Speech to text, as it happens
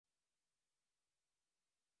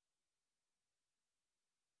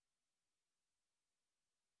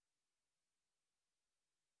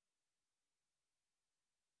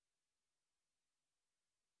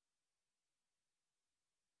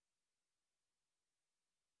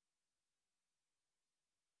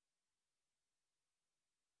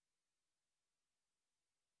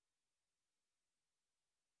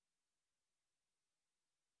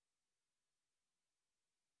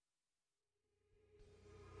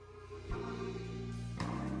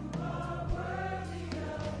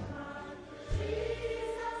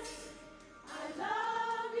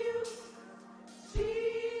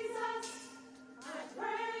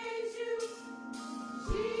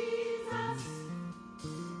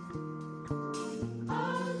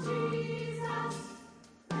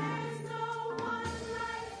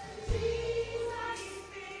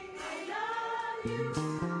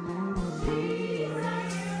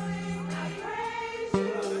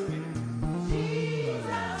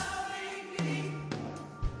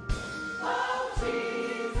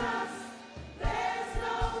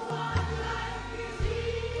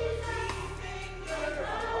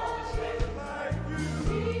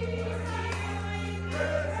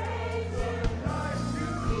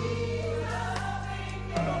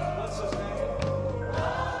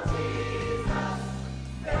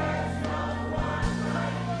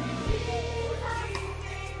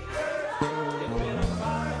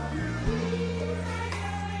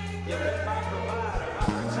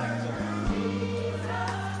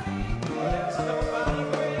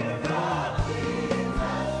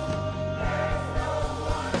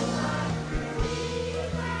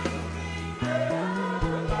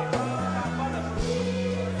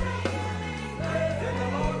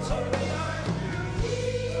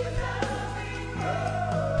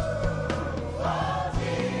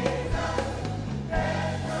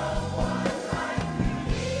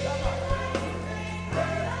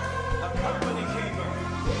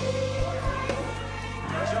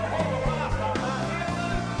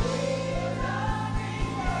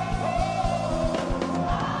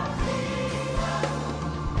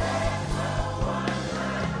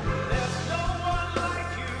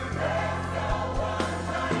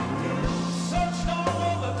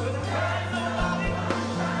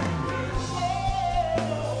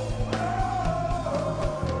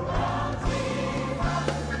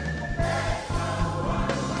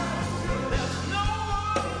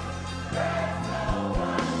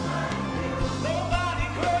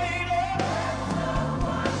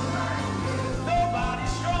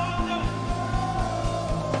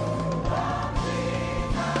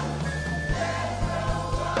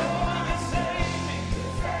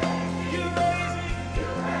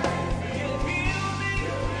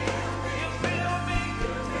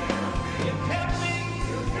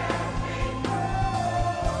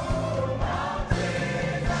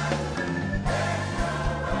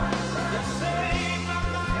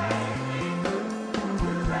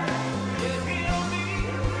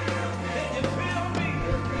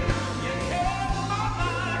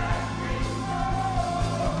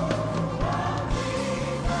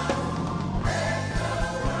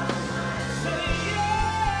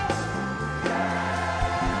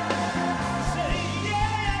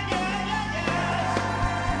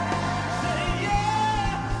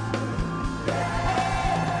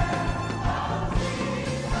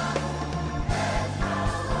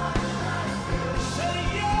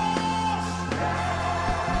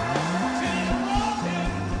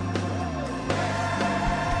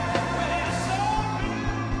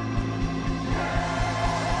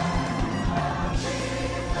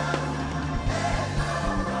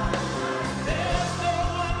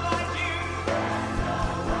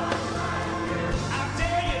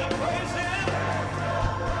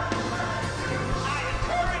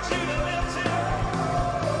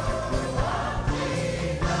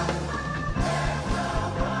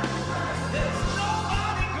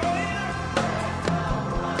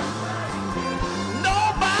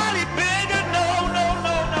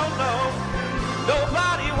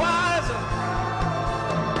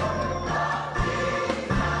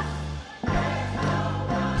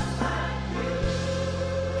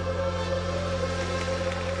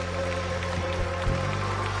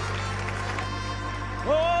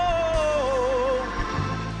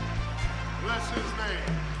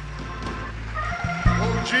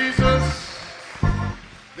Jesus,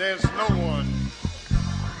 there's no one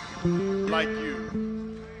like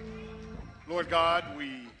you. Lord God,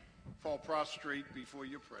 we fall prostrate before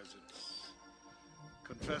your presence,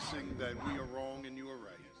 confessing that we are wrong and you are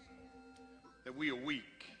right, that we are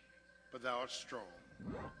weak, but thou art strong.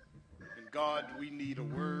 And God, we need a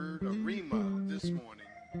word, a rhema this morning.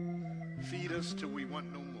 Feed us till we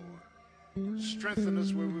want no more. Strengthen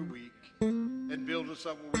us where we're weak and build us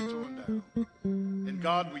up where we're torn down. And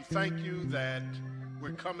God, we thank you that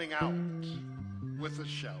we're coming out with a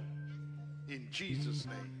shout. In Jesus'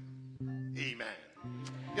 name, amen.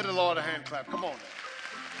 Get the Lord a hand clap. Come on now.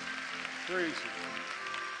 Praise him.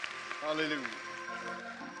 Hallelujah.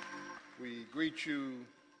 We greet you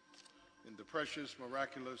in the precious,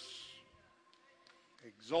 miraculous,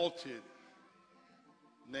 exalted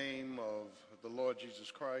name of the Lord Jesus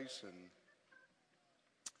Christ. And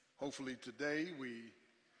hopefully today we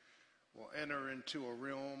will enter into a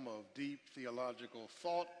realm of deep theological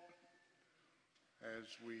thought as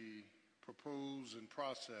we propose and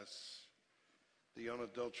process the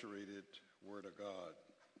unadulterated Word of God.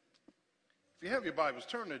 If you have your Bibles,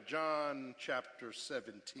 turn to John chapter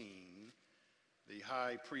 17, the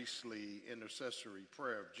high priestly intercessory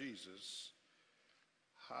prayer of Jesus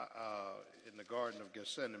in the Garden of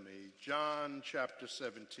Gethsemane. John chapter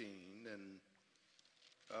 17, and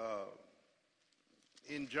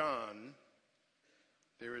in John,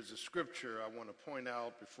 there is a scripture I want to point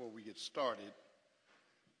out before we get started.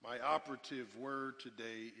 My operative word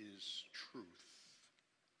today is truth.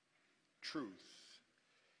 Truth.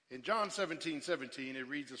 In John 17:17, it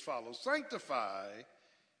reads as follows: Sanctify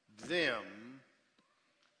them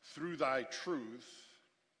through thy truth.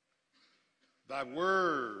 Thy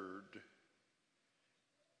word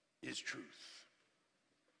is truth.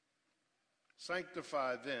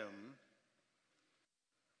 Sanctify them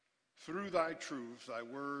through thy truth. Thy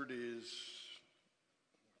word is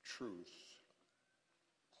truth.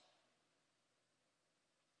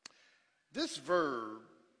 This verb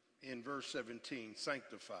in verse 17,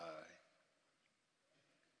 sanctify,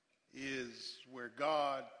 is where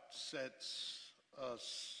God sets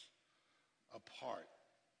us apart.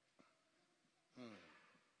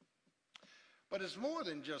 But it's more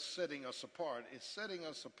than just setting us apart. It's setting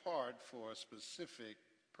us apart for a specific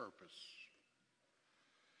purpose.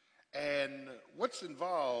 And what's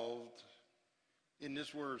involved in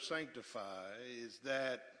this word sanctify is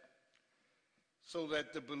that so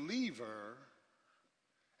that the believer,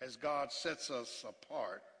 as God sets us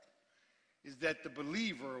apart, is that the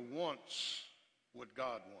believer wants what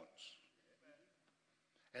God wants.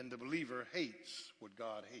 And the believer hates what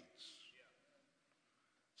God hates.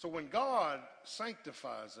 So when God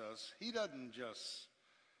sanctifies us, he doesn't just,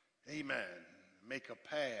 amen, make a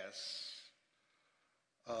pass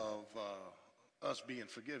of us being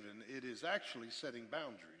forgiven. It is actually setting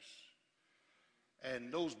boundaries.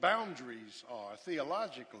 And those boundaries are,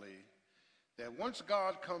 theologically, that once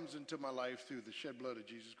God comes into my life through the shed blood of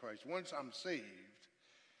Jesus Christ, once I'm saved,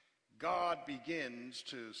 God begins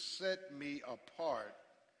to set me apart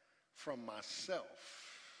from myself.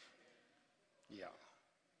 Yeah.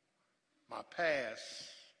 My past,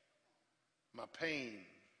 my pain,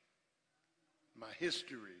 my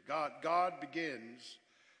history. God begins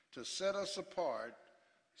to set us apart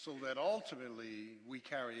so that ultimately we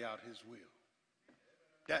carry out his will.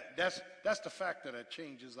 That's the factor that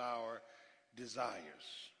changes our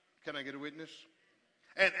desires. Can I get a witness?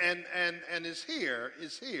 And it's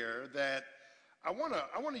here that I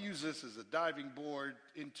want to use this as a diving board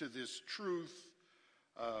into this truth,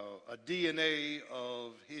 a DNA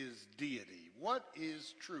of his deity. What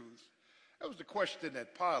is truth That was the question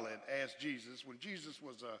that Pilate asked Jesus when Jesus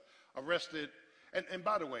was arrested. And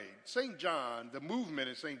by the way, St. John, the movement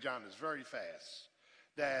in St. John is very fast.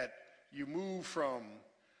 That you move from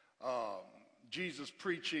Jesus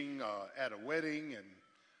preaching at a wedding and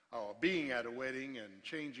being at a wedding and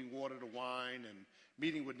changing water to wine and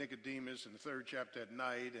meeting with Nicodemus in the 3rd chapter at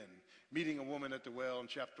night and meeting a woman at the well in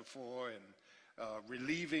chapter 4 and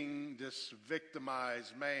relieving this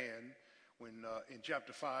victimized man when in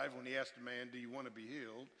chapter 5 when he asked the man, do you want to be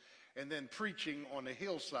healed? And then preaching on the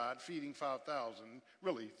hillside, feeding 5,000,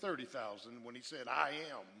 really 30,000, when he said, I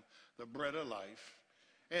am the bread of life.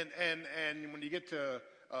 And when you get to,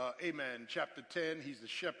 chapter 10, he's the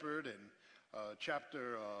shepherd, and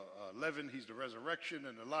chapter 11, he's the resurrection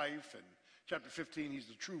and the life, and chapter 15, he's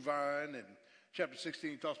the true vine, and chapter 16,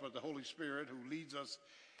 he talks about the Holy Spirit who leads us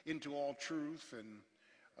into all truth, and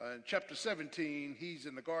in chapter 17, he's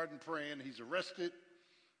in the garden praying, he's arrested.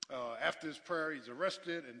 After his prayer, he's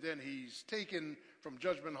arrested, and then he's taken from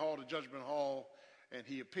judgment hall to judgment hall, and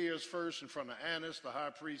he appears first in front of Annas, the high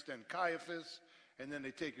priest, and Caiaphas, and then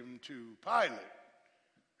they take him to Pilate.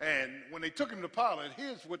 And when they took him to Pilate,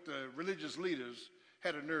 here's what the religious leaders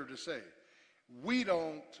had a nerve to say. We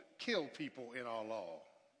don't kill people in our law.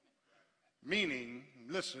 Meaning,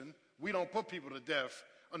 listen, we don't put people to death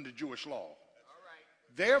under Jewish law.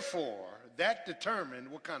 Therefore, that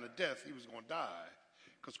determined what kind of death he was going to die,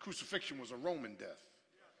 because crucifixion was a Roman death.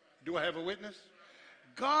 Do I have a witness?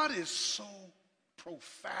 God is so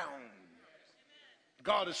profound.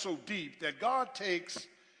 God is so deep that God takes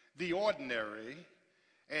the ordinary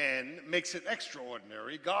and makes it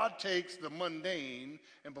extraordinary. God takes the mundane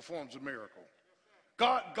and performs a miracle.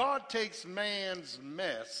 God takes man's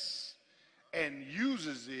mess and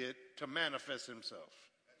uses it to manifest himself.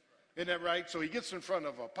 Isn't that right? So he gets in front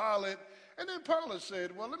of a Pilate, and then Pilate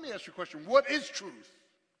said, well, let me ask you a question. What is truth?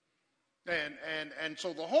 And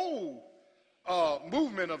so the whole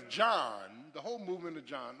movement of John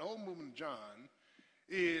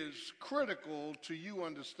is critical to you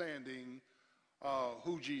understanding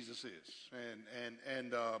who Jesus is.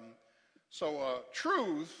 So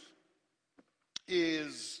truth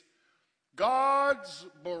is God's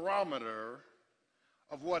barometer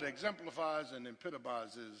of what exemplifies and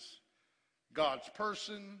epitomizes God's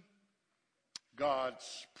person,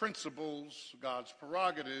 God's principles, God's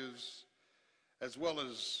prerogatives, as well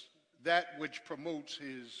as that which promotes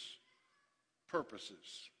his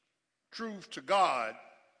purposes. Truth to God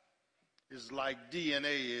is like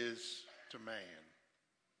DNA is to man.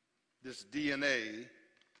 This DNA,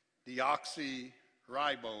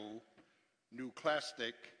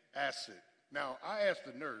 deoxyribonucleic acid. Now, I asked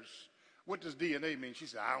the nurse, what does DNA mean? She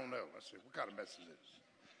said, I don't know. I said, what kind of mess is this?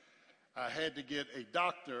 I had to get a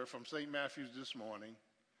doctor from St. Matthew's this morning,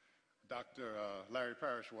 Dr. Larry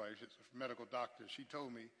Parrish's wife, she's a medical doctor. She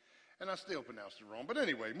told me, and I still pronounced it wrong. But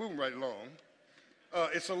anyway, moving right along.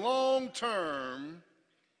 It's a long term.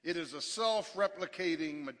 It is a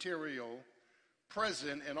self-replicating material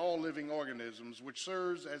present in all living organisms, which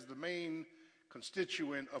serves as the main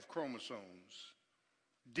constituent of chromosomes.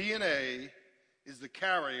 DNA is the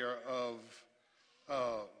carrier of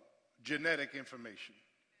genetic information.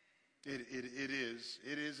 It is,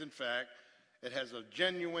 in fact, it has a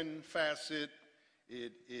genuine facet,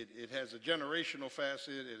 it has a generational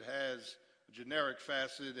facet, it has a generic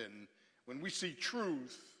facet, and when we see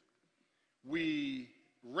truth, we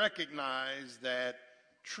recognize that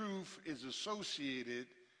truth is associated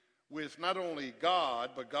with not only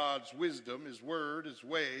God, but God's wisdom, his word, his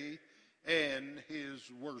way, and his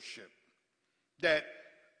worship. That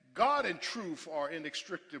God and truth are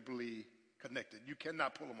inextricably connected. You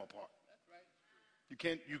cannot pull them apart. That's right.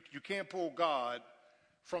 You can't pull God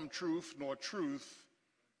from truth, nor truth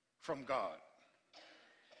from God.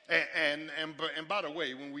 And by the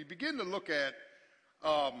way, when we begin to look at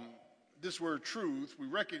this word truth, we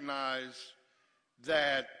recognize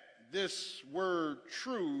that this word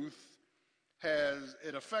truth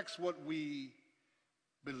it affects what we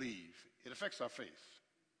believe. It affects our faith.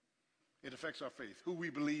 It affects our faith, who we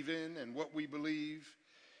believe in and what we believe.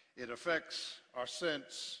 It affects our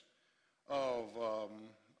sense of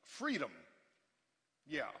freedom.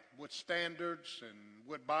 Yeah, what standards and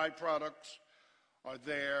what byproducts are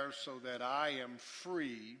there so that I am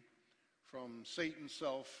free from Satan's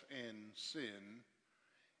self and sin.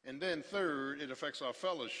 And then third, it affects our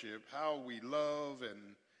fellowship, how we love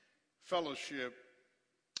and fellowship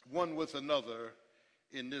one with another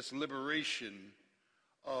in this liberation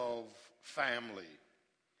of family.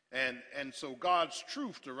 And so God's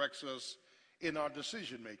truth directs us in our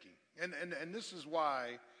decision making. And this is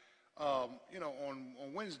why, on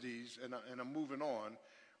Wednesdays, and I'm moving on,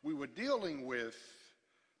 we were dealing with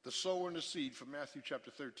the sower and the seed from Matthew chapter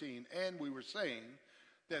 13, and we were saying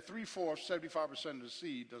that 3/4, 75% of the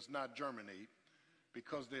seed does not germinate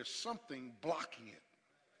because there's something blocking it.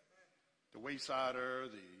 The waysider,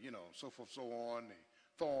 so forth, so on, the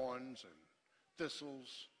thorns and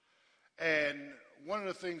thistles. And one of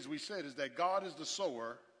the things we said is that God is the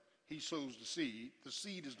sower. He sows the seed. The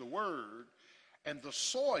seed is the word. And the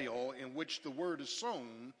soil in which the word is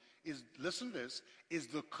sown is, listen to this, is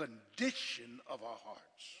the condition of our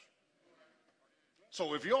hearts.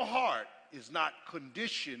 So if your heart is not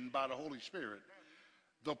conditioned by the Holy Spirit,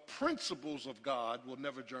 the principles of God will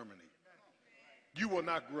never germinate. You will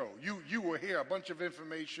not grow. You will hear a bunch of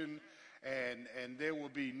information, and there will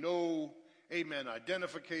be no, amen,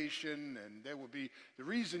 identification, and there will be, the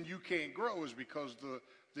reason you can't grow is because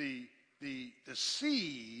the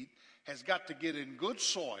seed has got to get in good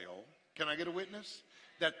soil. Can I get a witness?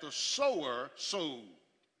 That the sower sowed.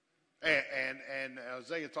 And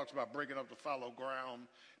Isaiah talks about breaking up the fallow ground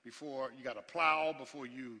before you got to plow, before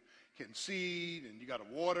you can seed, and you got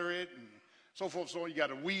to water it, and so forth, so on. You got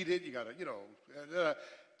to weed it. You got to,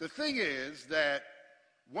 the thing is that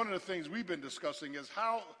one of the things we've been discussing is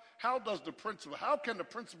how can the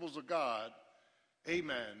principles of God,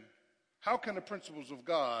 amen, how can the principles of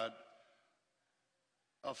God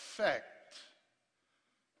affect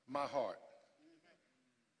my heart?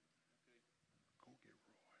 Go get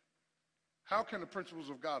Roy. How can the principles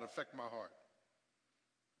of God affect my heart?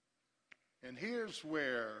 And here's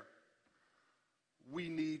where we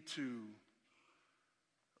need to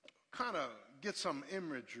kind of get some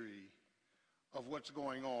imagery of what's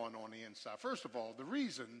going on the inside. First of all, the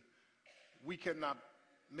reason we cannot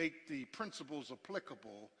make the principles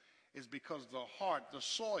applicable is because the heart, the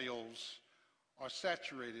soils, are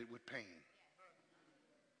saturated with pain.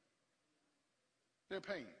 There are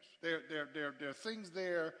pains. There are things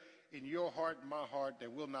there in your heart and my heart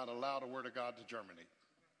that will not allow the Word of God to germinate.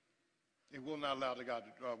 It will not allow the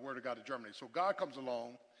Word of God to germinate. So God comes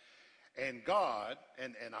along, and God,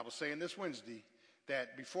 and I was saying this Wednesday,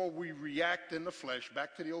 that before we react in the flesh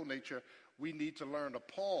back to the old nature, we need to learn to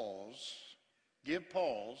pause, give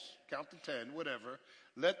pause, count to 10, whatever,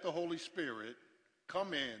 let the Holy Spirit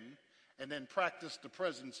come in, and then practice the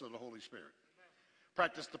presence of the Holy Spirit.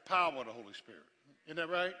 Practice the power of the Holy Spirit. Isn't that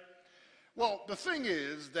right? Well, the thing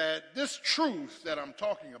is that this truth that I'm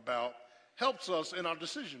talking about helps us in our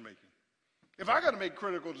decision making. If I got to make a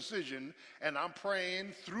critical decision and I'm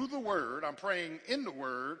praying through the Word, I'm praying in the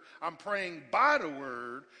Word, I'm praying by the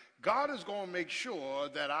Word, God is going to make sure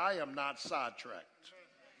that I am not sidetracked.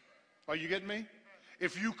 Are you getting me?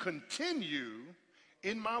 If you continue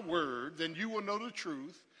in my Word, then you will know the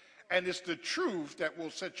truth, and it's the truth that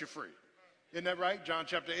will set you free. Isn't that right? John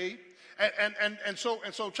chapter 8. And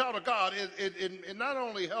so, child of God, it not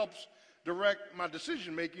only helps direct my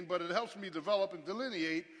decision making, but it helps me develop and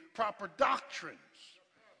delineate proper doctrines.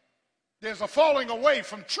 There's a falling away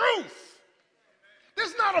from truth.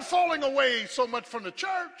 There's not a falling away so much from the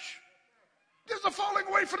church. There's a falling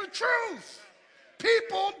away from the truth.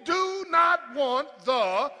 People do not want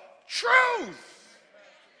the truth.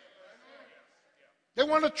 They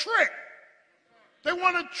want a trick. They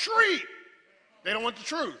want a treat. They don't want the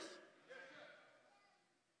truth.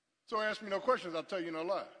 So ask me no questions, I'll tell you no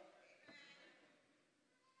lie.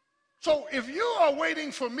 So if you are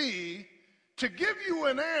waiting for me to give you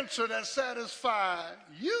an answer that satisfies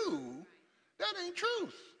you, that ain't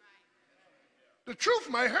truth. The truth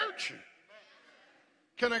might hurt you.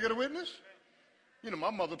 Can I get a witness? You know, my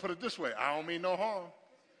mother put it this way: I don't mean no harm,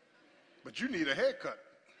 but you need a haircut.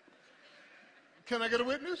 Can I get a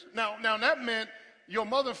witness? Now that meant your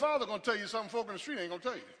mother and father are going to tell you something folk in the street ain't going to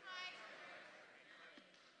tell you.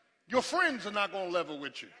 Your friends are not going to level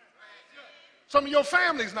with you. Some of your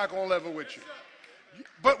family's not going to level with you.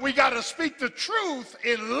 But we got to speak the truth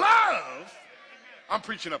in love. I'm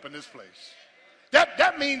preaching up in this place.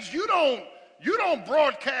 That means you don't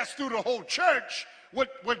broadcast through the whole church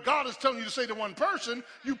what God is telling you to say to one person.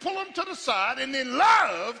 You pull them to the side, and in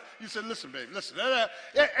love, you say, listen, baby, listen,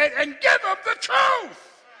 and give them the truth.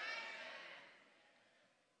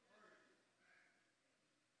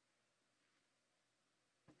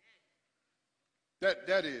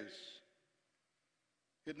 That is,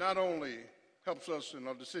 it not only helps us in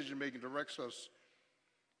our decision making, directs us,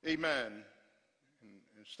 amen,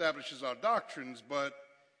 and establishes our doctrines, but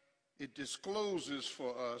it discloses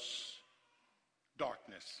for us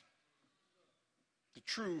darkness. The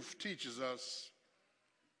truth teaches us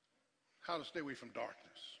how to stay away from darkness,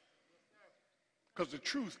 because the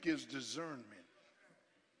truth gives discernment.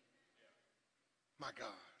 My God.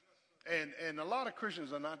 And a lot of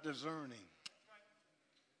Christians are not discerning.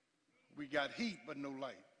 got heat but no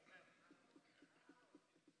light.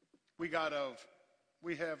 We have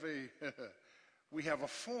a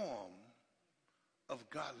form of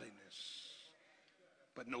godliness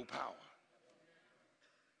but no power.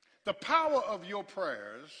 The power of your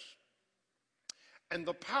prayers and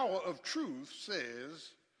the power of truth says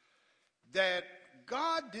that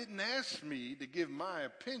God didn't ask me to give my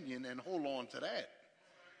opinion and hold on to that.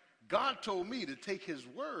 God told me to take his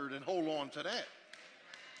word and hold on to that.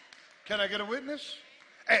 Can I get a witness?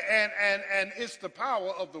 And it's the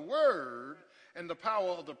power of the word and the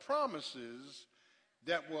power of the promises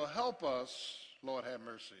that will help us, Lord have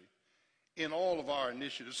mercy, in all of our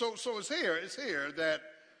initiatives. So it's here that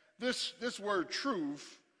this word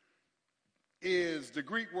truth is the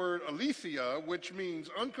Greek word aletheia, which means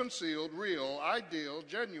unconcealed, real, ideal,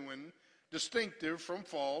 genuine, distinctive from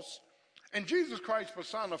false. And Jesus Christ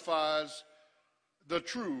personifies the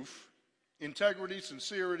truth, integrity,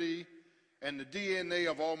 sincerity, and the DNA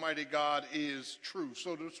of Almighty God is truth.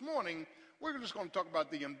 So this morning, we're just going to talk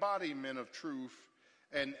about the embodiment of truth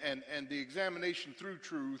and the examination through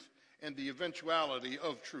truth and the eventuality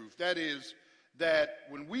of truth. That is, that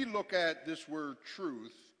when we look at this word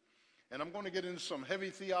truth, and I'm going to get into some heavy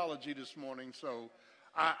theology this morning, so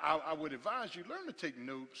I would advise you learn to take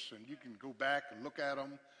notes, and you can go back and look at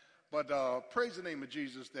them. But praise the name of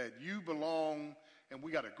Jesus that you belong, and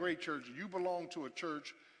we got a great church. You belong to a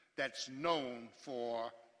church that's known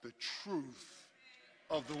for the truth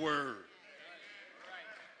of the word.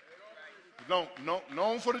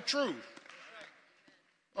 Known for the truth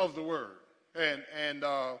of the word. And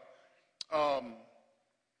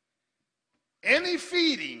any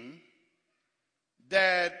feeding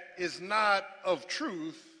that is not of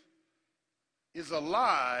truth is a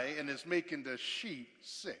lie and is making the sheep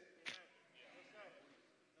sick.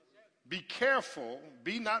 Be careful,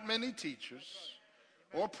 be not many teachers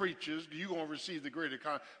or preachers, you're going to receive the greater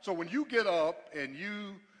So when you get up and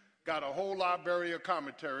you got a whole library of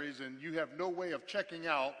commentaries and you have no way of checking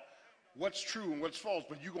out what's true and what's false,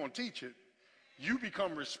 but you're going to teach it, you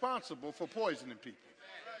become responsible for poisoning people.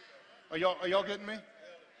 Are y'all getting me?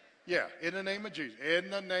 Yeah, in the name of Jesus.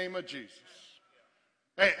 In the name of Jesus.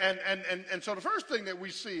 And so the first thing that we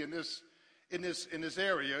see in this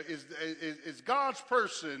area is God's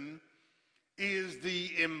person is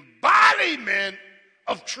the embodiment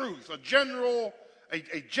of truth, a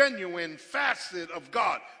genuine facet of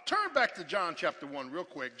God. Turn back to John chapter 1 real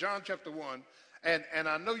quick. John chapter 1. And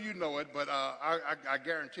I know you know it, but I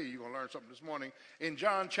guarantee you're going to learn something this morning. In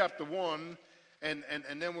John chapter 1, and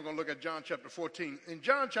then we're going to look at John chapter 14. In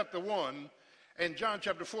John chapter 1 and John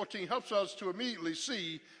chapter 14 helps us to immediately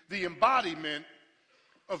see the embodiment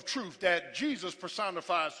of truth, that Jesus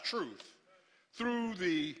personifies truth through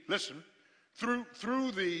the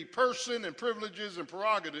person and privileges and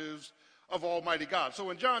prerogatives of Almighty God. So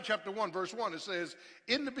in John chapter 1, verse 1, it says,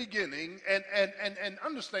 in the beginning, and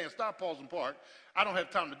understand, stop, pause, and park. I don't have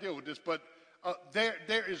time to deal with this, but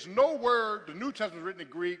there is no word, the New Testament is written in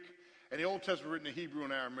Greek, and the Old Testament written in Hebrew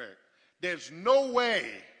and Aramaic. There's no way,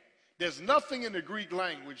 there's nothing in the Greek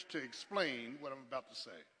language to explain what I'm about to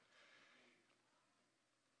say.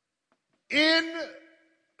 In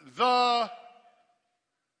the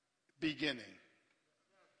beginning.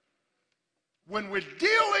 When we're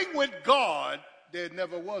dealing with God, there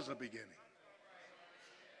never was a beginning.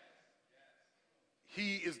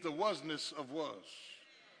 He is the wasness of was.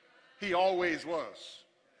 He always was.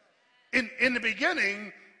 In the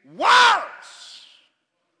beginning was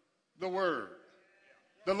the Word,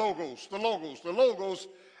 the Logos.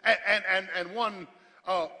 And one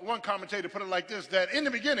commentator put it like this, that in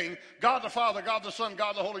the beginning, God the Father, God the Son,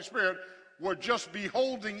 God the Holy Spirit were just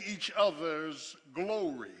beholding each other's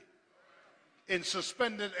glory in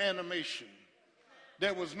suspended animation.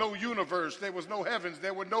 There was no universe, there was no heavens,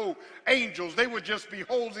 there were no angels. They were just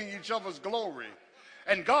beholding each other's glory.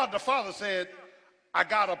 And God the Father said, I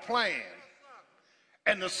got a plan.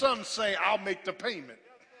 And the Son say, I'll make the payment.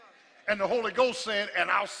 And the Holy Ghost said, and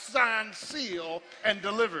I'll sign, seal, and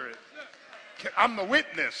deliver it. I'm the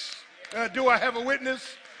witness. Do I have a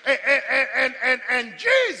witness? And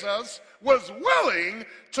Jesus was willing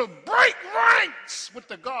to break ranks with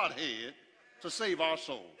the Godhead to save our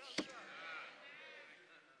souls.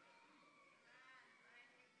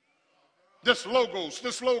 This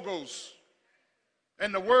logos,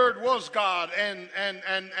 and the Word was God, and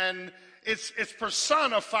it's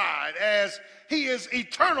personified as He is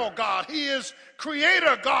eternal God, He is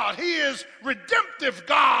creator God, He is redemptive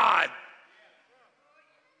God.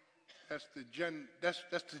 That's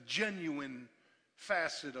the genuine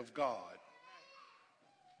facet of God.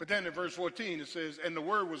 But then in verse 14 it says, and the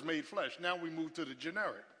Word was made flesh. Now we move to the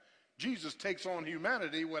generic. Jesus takes on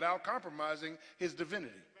humanity without compromising his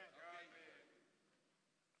divinity.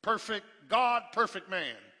 Perfect God, perfect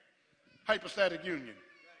man. Hypostatic union.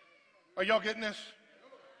 Are y'all getting this?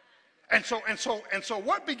 And so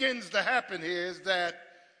what begins to happen here is that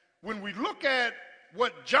when we look at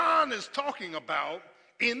what John is talking about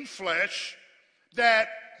in flesh, that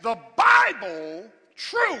the Bible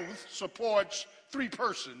truth supports three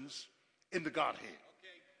persons in the Godhead.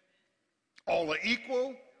 All are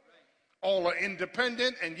equal, all are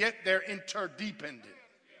independent, and yet they're interdependent.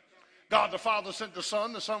 God the Father sent the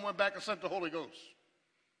Son went back and sent the Holy Ghost.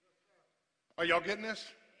 Are y'all getting this?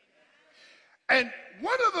 And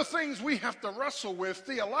one of the things we have to wrestle with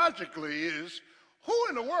theologically is, who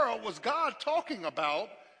in the world was God talking about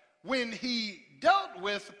when he dealt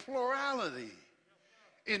with plurality?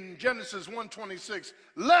 In Genesis 1:26,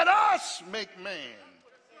 let us make man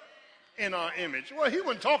in our image. Well, he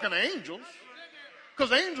wasn't talking to angels,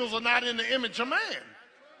 because angels are not in the image of man.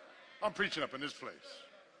 I'm preaching up in this place.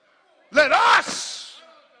 Let us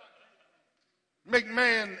make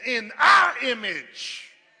man in our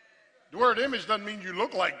image. The word image doesn't mean you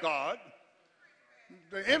look like God.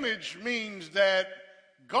 The image means that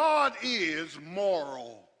God is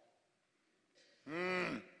moral.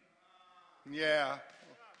 Yeah.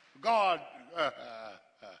 God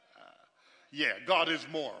is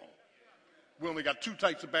moral. We only got two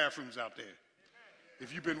types of bathrooms out there.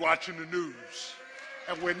 If you've been watching the news.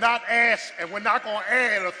 And we're not going to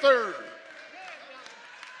add a third.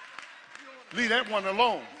 Leave that one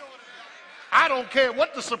alone. I don't care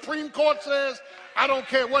what the Supreme Court says. I don't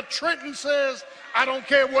care what Trenton says. I don't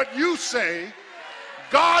care what you say.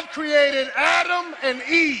 God created Adam and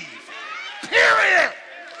Eve. Period.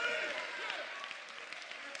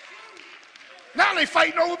 Now they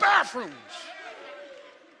fighting over bathrooms.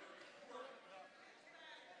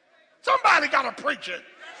 Somebody got to preach it.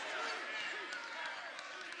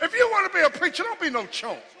 If you want to be a preacher, don't be no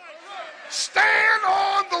chump. Stand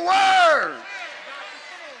on the word.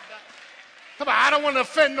 I don't want to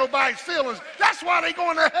offend nobody's feelings. That's why they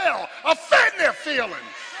going to hell. Offend their feelings.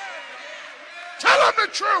 Tell them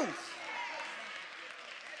the truth.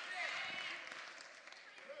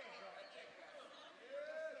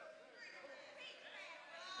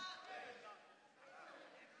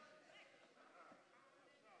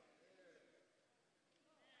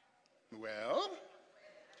 Well,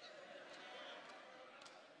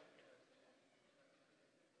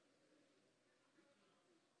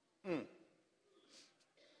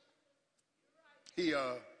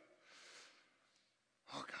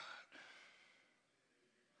 oh God,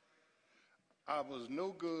 I was no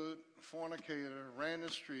good, fornicator, ran the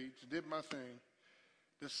streets, did my thing.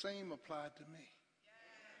 The same applied to me.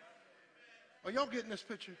 Are y'all getting this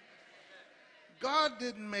picture? God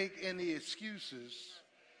didn't make any excuses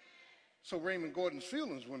so Raymond Gordon's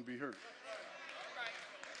feelings wouldn't be hurt.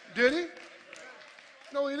 Did he?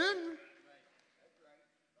 No, he didn't.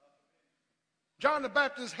 John the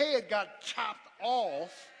Baptist's head got chopped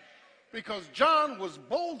off because John was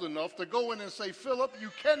bold enough to go in and say, Philip, you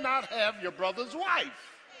cannot have your brother's wife.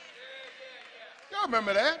 Y'all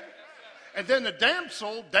remember that? And then the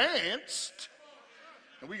damsel danced.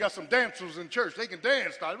 And we got some damsels in church. They can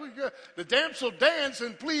dance. The damsel danced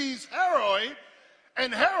and pleased Herod.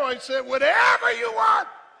 And Herod said, whatever you want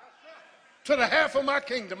to the half of my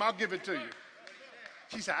kingdom, I'll give it to you.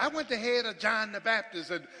 She said, I went ahead of John the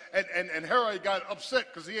Baptist. And Herod got upset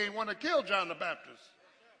because he ain't want to kill John the Baptist.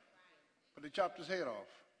 But they chopped his head off.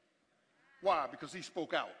 Why? Because he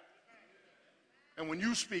spoke out. And when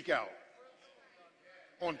you speak out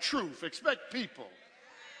on truth, expect people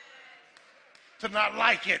to not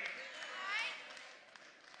like it.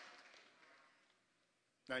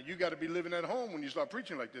 Now, you got to be living at home when you start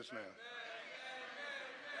preaching like this now.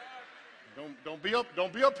 Don't be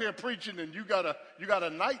up here preaching and you got a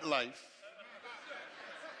nightlife.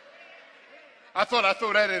 I thought I'd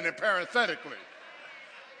throw that in there parenthetically.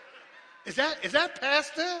 Is that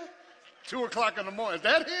Pastor? 2 o'clock in the morning. Is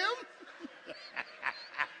that him?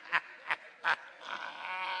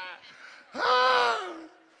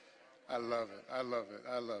 I love it. I love it.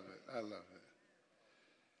 I love it. I love it.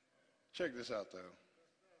 Check this out, though.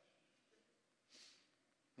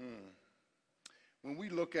 When we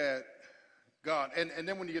look at God, and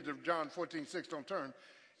then when you get to John 14:6, don't turn,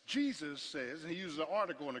 Jesus says, and he uses an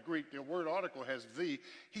article in the Greek, the word article has the,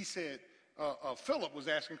 he said, Philip was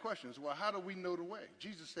asking questions. Well, how do we know the way?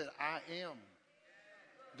 Jesus said, I am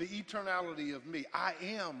the eternality of me. I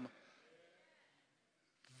am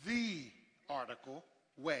the article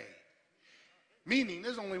way. Meaning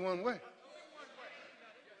there's only one way.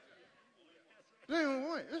 There's only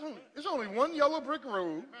one way. There's only one yellow brick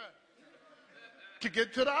road to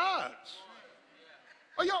get to the odds.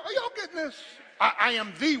 Are y'all getting this? I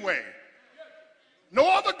am the way. No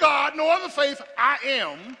other God, no other faith. I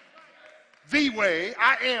am the way.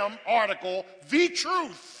 I am, article, the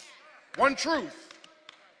truth. One truth.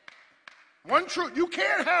 One truth. You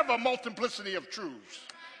can't have a multiplicity of truths.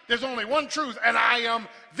 There's only one truth, and I am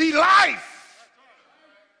the life.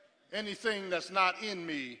 Anything that's not in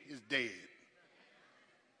me is dead.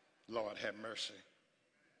 Lord have mercy.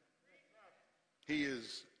 He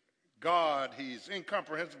is God. He's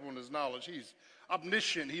incomprehensible in his knowledge. He's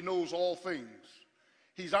omniscient. He knows all things.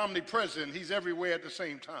 He's omnipresent. He's everywhere at the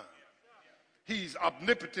same time. He's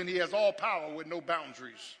omnipotent. He has all power with no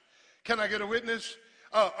boundaries. Can I get a witness?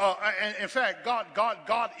 In fact,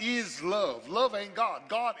 God is love. Love ain't God.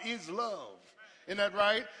 God is love. Isn't that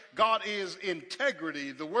right? God is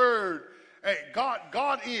integrity. The word,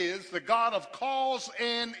 God is the God of cause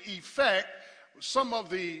and effect. Some of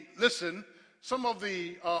the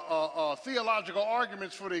theological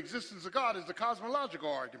arguments for the existence of God is the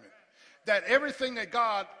cosmological argument. That everything that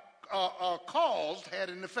God caused had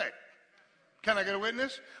an effect. Can I get a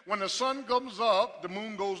witness? When the sun comes up, the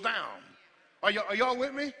moon goes down. Are y'all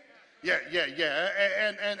with me? Yeah.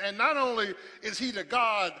 And not only is he the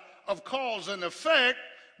God of cause and effect,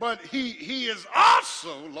 but he is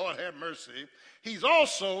also, Lord have mercy, he's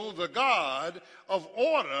also the God of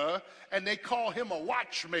order, and they call him a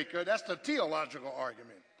watchmaker. That's the theological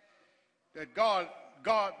argument. That God,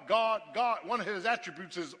 one of his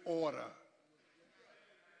attributes is order.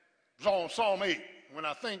 Psalm 8,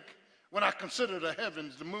 when I consider the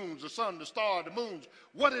heavens, the moons, the sun, the star, the moons,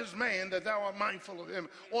 what is man that thou art mindful of him,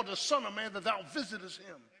 or the son of man that thou visitest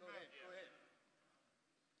him?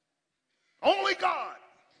 Go ahead. Only God.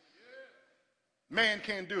 Man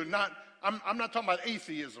can't do it. I'm not talking about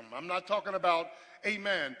atheism. I'm not talking about,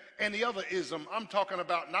 amen, any other ism. I'm talking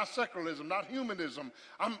about not secularism, not humanism.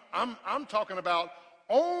 I'm talking about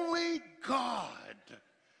only God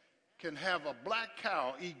can have a black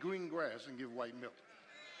cow eat green grass and give white milk.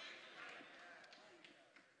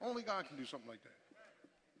 Only God can do something like that.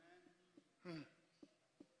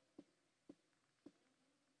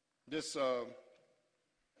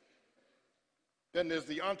 Then there's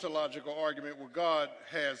the ontological argument where God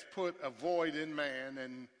has put a void in man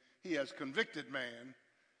and he has convicted man,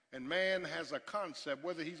 and man has a concept,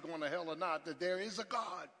 whether he's going to hell or not, that there is a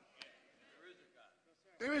God.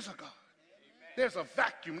 There is a God. There's a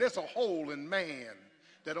vacuum, there's a hole in man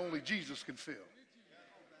that only Jesus can fill.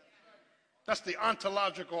 That's the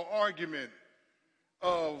ontological argument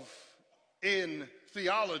in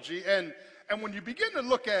theology. And when you begin to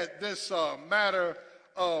look at this matter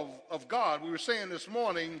of God, we were saying this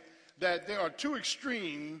morning that there are two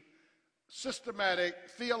extreme systematic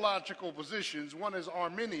theological positions. One is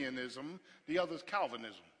Arminianism, the other is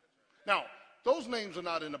Calvinism. Now, those names are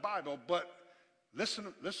not in the Bible, but listen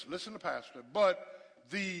to Pastor, but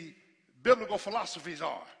the biblical philosophies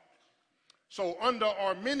are. So under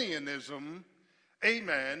Arminianism,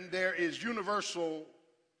 amen, there is universal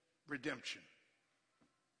redemption.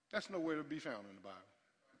 That's nowhere to be found in the Bible.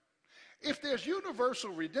 If there's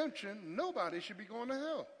universal redemption, nobody should be going to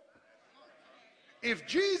hell. If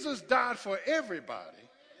Jesus died for everybody,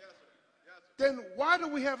 then why do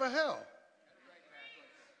we have a hell?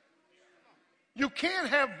 You can't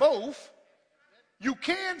have both. You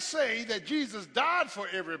can say that Jesus died for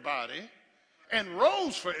everybody and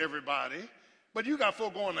rose for everybody, but you got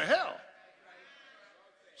folk going to hell.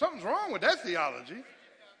 Something's wrong with that theology.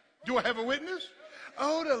 Do I have a witness?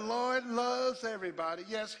 Oh, the Lord loves everybody.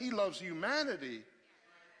 Yes, he loves humanity.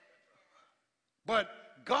 But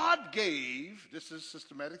God gave, this is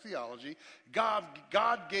systematic theology, God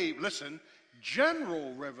gave, listen,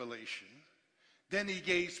 general revelation, then he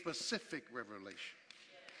gave specific revelation.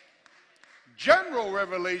 General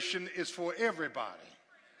revelation is for everybody.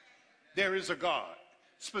 There is a God.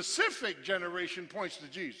 Specific generation points to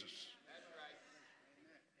Jesus.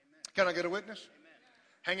 Can I get a witness?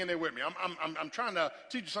 Hang in there with me. I'm trying to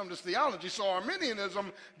teach you some of this theology. So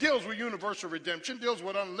Arminianism deals with universal redemption, deals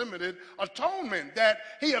with unlimited atonement, that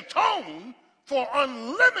he atoned for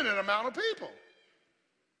unlimited amount of people.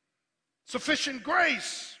 Sufficient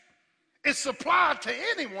grace is supplied to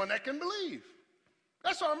anyone that can believe.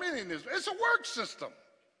 That's Arminianism. It's a work system.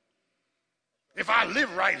 If I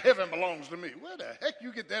live right, heaven belongs to me. Where the heck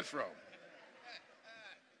you get that from?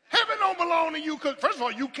 Heaven don't belong to you because, first of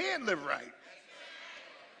all, you can't live right.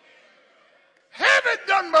 Heaven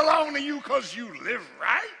doesn't belong to you because you live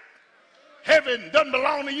right. Heaven doesn't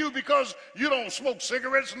belong to you because you don't smoke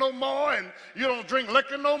cigarettes no more, and you don't drink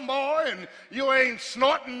liquor no more, and you ain't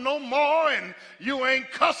snorting no more, and you ain't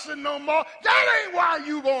cussing no more. That ain't why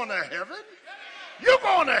you going to heaven. You're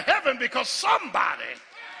going to heaven because somebody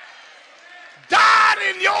died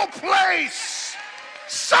in your place.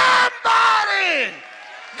 Somebody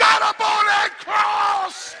got up on that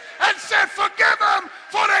cross and said, forgive them,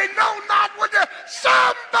 for they know not what they...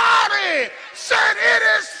 Somebody said, it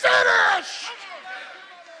is finished.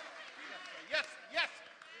 Yes, yes.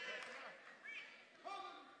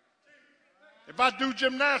 If I do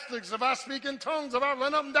gymnastics, if I speak in tongues, if I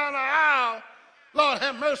run up and down the aisle, Lord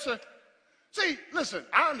have mercy. See, listen,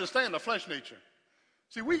 I understand the flesh nature.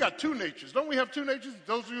 See, we got two natures. Don't we have two natures?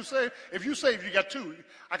 Those of you saved, if you saved, you got two.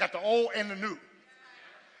 I got the old and the new.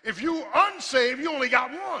 If you unsaved, you only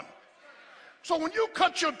got one. So when you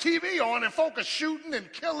cut your TV on and folk are shooting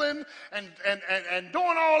and killing and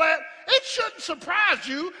doing all that, it shouldn't surprise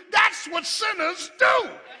you. That's what sinners do.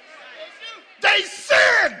 They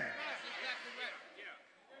sin.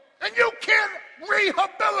 And you can't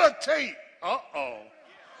rehabilitate. Uh-oh.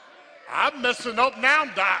 I'm messing up now,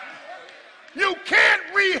 Doc. You can't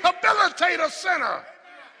rehabilitate a sinner.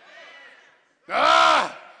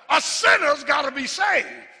 A sinner's got to be saved.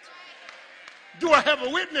 Do I have a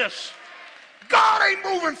witness? God ain't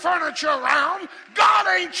moving furniture around. God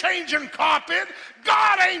ain't changing carpet.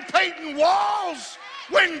 God ain't painting walls.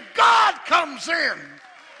 When God comes in,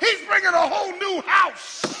 he's bringing a whole new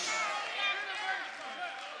house.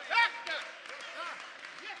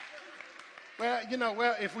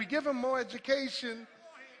 Well, if we give them more education,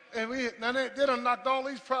 and they done knocked all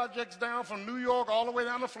these projects down from New York all the way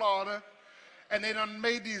down to Florida, and they done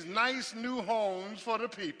made these nice new homes for the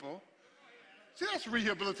people. See, that's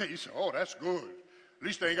rehabilitation. Oh, that's good. At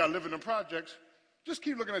least they ain't got to live in the projects. Just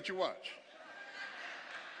keep looking at your watch.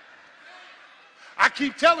 I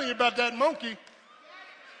keep telling you about that monkey.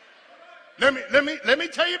 Let me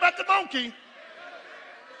tell you about the monkey.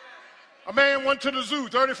 A man went to the zoo,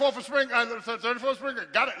 34th Spring, got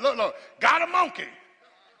it. Look, got a monkey.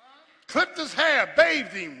 Clipped his hair,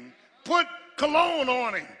 bathed him, put cologne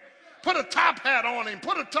on him, put a top hat on him,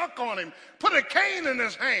 put a tuck on him, put a cane in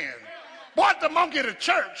his hand, brought the monkey to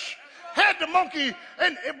church, had the monkey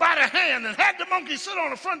by the hand and had the monkey sit on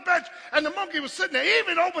the front bench, and the monkey was sitting there. He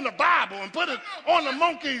even opened the Bible and put it on the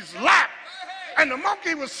monkey's lap. And the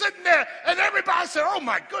monkey was sitting there, and everybody said, oh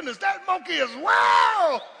my goodness, that monkey is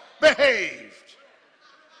well behaved.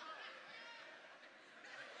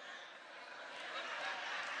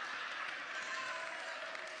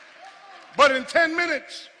 But in 10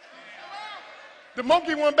 minutes, the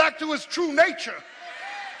monkey went back to his true nature.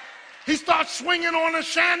 He starts swinging on the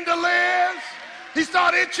chandeliers. He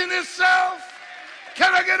started itching himself.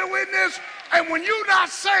 Can I get a witness? And when you're not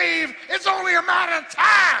saved, it's only a matter of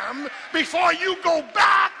time before you go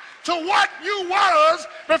back to what you was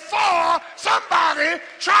before somebody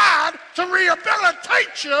tried to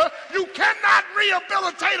rehabilitate you. You cannot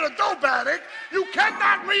rehabilitate a dope addict. You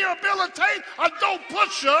cannot rehabilitate a dope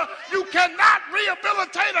pusher. You cannot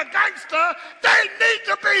rehabilitate a gangster. They need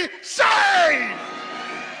to be saved.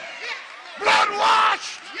 Blood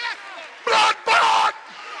washed, blood bought,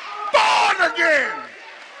 born again.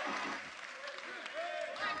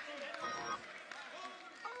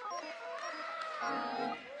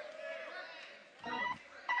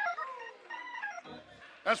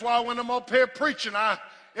 That's why when I'm up here preaching,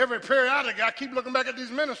 every periodic, I keep looking back at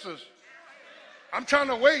these ministers. I'm trying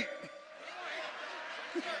to wait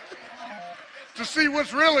to see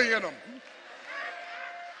what's really in them.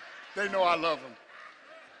 They know I love them.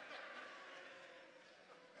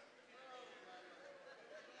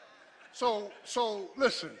 So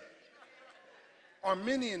listen,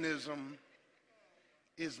 Arminianism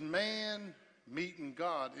is man meeting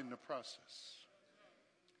God in the process.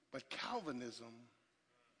 But Calvinism,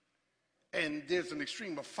 and there's an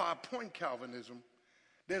extreme of 5-point Calvinism,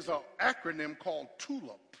 there's an acronym called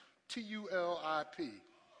TULIP, T-U-L-I-P.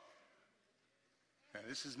 Now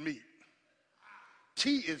this is meat.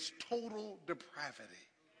 T is total depravity.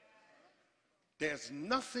 There's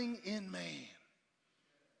nothing in man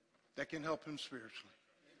that can help him spiritually.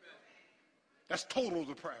 That's total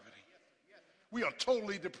depravity. We are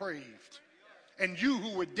totally depraved. And you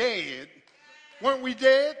who were dead, weren't we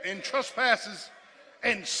dead in trespasses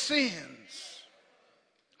and sins?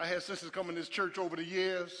 I had sisters come in this church over the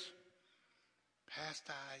years.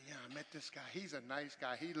 Pastor, I met this guy. He's a nice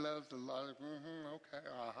guy. He loves the Lord. Okay,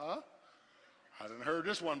 I didn't heard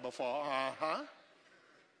this one before.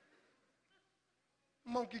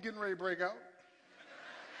 Monkey getting ready to break out.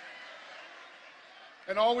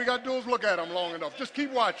 And all we got to do is look at him long enough. Just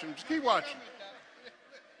keep watching. Just keep watching.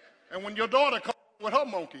 And when your daughter comes with her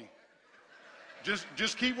monkey,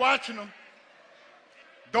 just keep watching them.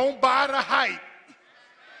 Don't buy the hype.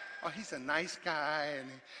 Oh, he's a nice guy, and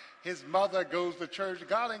his mother goes to church.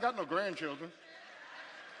 God ain't got no grandchildren.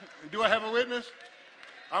 Do I have a witness?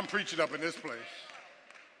 I'm preaching up in this place.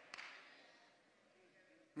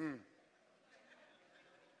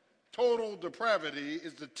 Total depravity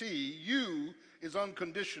is the T. U is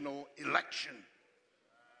unconditional election.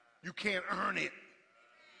 You can't earn it.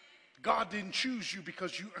 God didn't choose you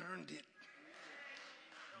because you earned it.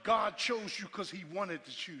 God chose you because he wanted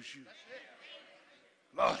to choose you.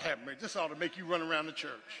 Lord have mercy. This ought to make you run around the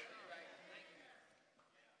church.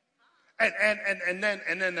 And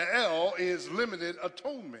then the L is limited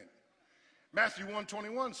atonement. Matthew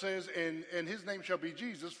 1:21 says, and his name shall be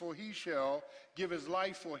Jesus, for he shall give his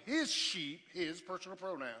life for his sheep, his personal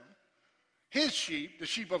pronoun, his sheep, the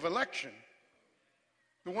sheep of election.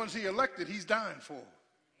 The ones he elected, he's dying for.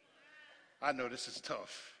 I know this is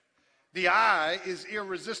tough. The I is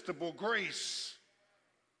irresistible grace.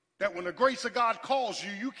 That when the grace of God calls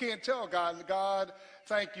you, you can't tell God, God,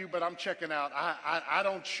 thank you, but I'm checking out. I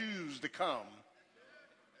don't choose to come.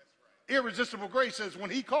 Irresistible grace says when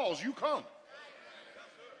he calls, you come.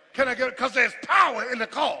 Can I get it? Because there's power in the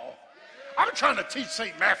call. I'm trying to teach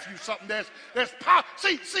St. Matthew something. There's power.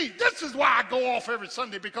 See, this is why I go off every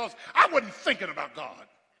Sunday, because I wasn't thinking about God.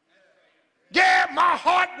 Yeah, my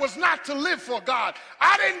heart was not to live for God.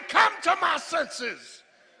 I didn't come to my senses.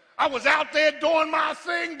 I was out there doing my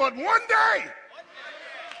thing, but one day,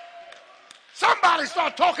 somebody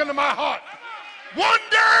started talking to my heart. One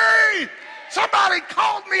day, somebody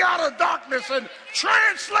called me out of darkness and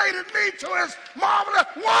translated me to his marvelous.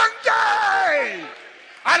 One day,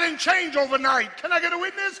 I didn't change overnight. Can I get a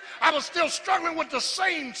witness? I was still struggling with the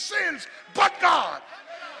same sins, but God.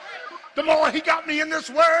 The more he got me in this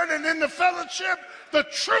word and in the fellowship, the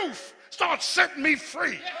truth starts setting me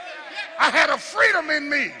free. I had a freedom in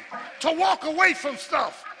me to walk away from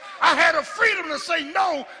stuff. I had a freedom to say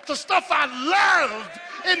no to stuff I loved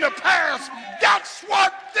in the past. That's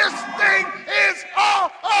what this thing is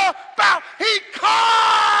all about. He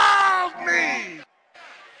called me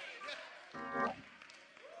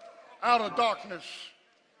out of darkness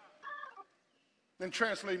and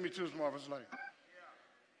translated me to his marvelous light.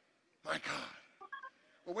 My God.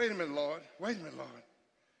 Well, wait a minute, Lord. Wait a minute, Lord.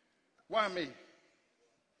 Why me?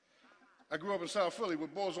 I grew up in South Philly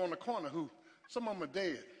with boys on the corner who, some of them are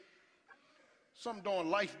dead. Some doing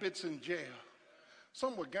life bits in jail.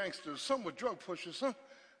 Some were gangsters. Some were drug pushers.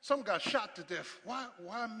 Some got shot to death.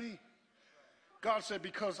 Why me? God said,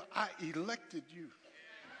 because I elected you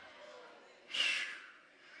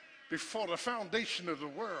before the foundation of the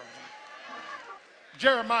world.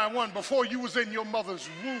 Jeremiah 1, before you was in your mother's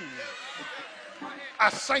womb, I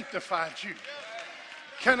sanctified you.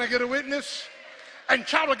 Can I get a witness? And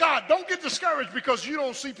child of God, don't get discouraged because you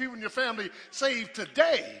don't see people in your family saved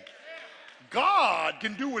today. God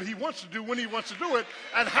can do what he wants to do when he wants to do it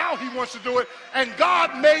and how he wants to do it. And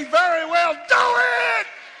God may very well do it.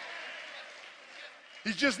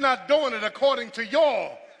 He's just not doing it according to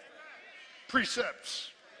your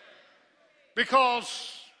precepts.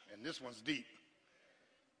 Because, and this one's deep,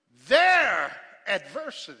 their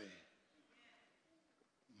adversity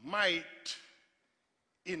might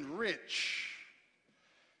enrich,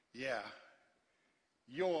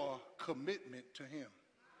 your commitment to him.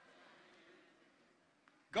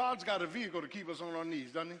 God's got a vehicle to keep us on our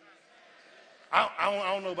knees, doesn't he?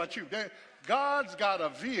 I don't know about you. God's got a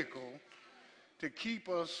vehicle to keep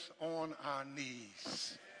us on our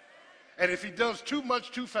knees. And if he does too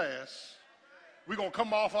much too fast, we're going to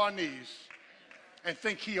come off our knees and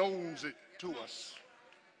think he owns it to us.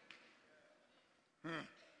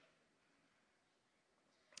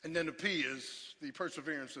 And then the P is the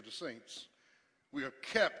perseverance of the saints. We are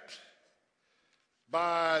kept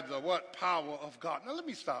by the what? Power of God. Now let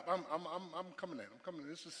me stop. I'm coming in. I'm coming in.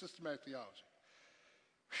 This is systematic theology.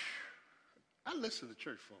 I listen to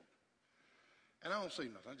church folk, and I don't say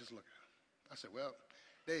nothing. I just look at them. I say, well,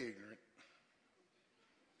 they're ignorant.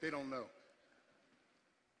 They don't know.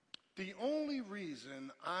 The only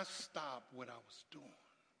reason I stopped what I was doing,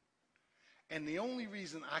 and the only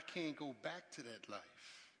reason I can't go back to that life,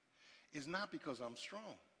 is not because I'm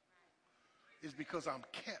strong. It's because I'm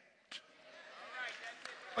kept.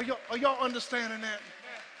 Are y'all understanding that?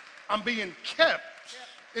 I'm being kept.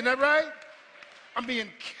 Isn't that right? I'm being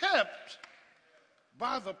kept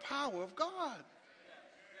by the power of God.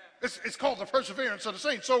 It's called the perseverance of the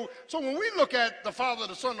saints. So when we look at the Father,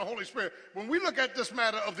 the Son, and the Holy Spirit, when we look at this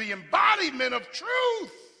matter of the embodiment of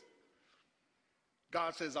truth,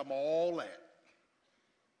 God says, I'm all that.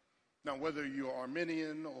 Now, whether you're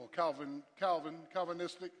Arminian or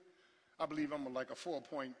Calvinistic, I believe I'm like a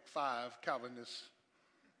 4.5 Calvinist,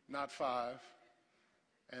 not 5.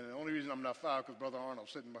 And the only reason I'm not fired because Brother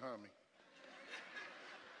Arnold's sitting behind me.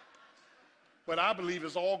 But I believe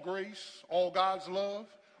it's all grace, all God's love,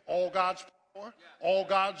 all God's power, all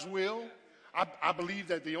God's will. I believe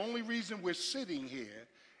that the only reason we're sitting here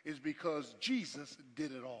is because Jesus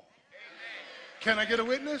did it all. Can I get a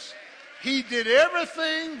witness? He did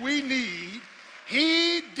everything we need.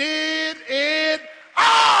 He did it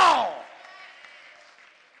all.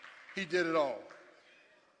 He did it all.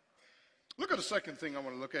 Look at the second thing I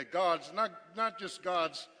want to look at. God's, not just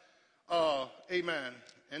God's, amen.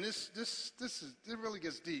 And it really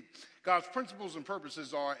gets deep. God's principles and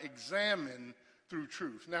purposes are examined through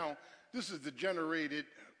truth. Now, this is the generated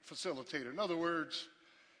facilitator. In other words,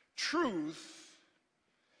 truth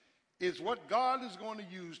is what God is going to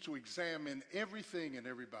use to examine everything and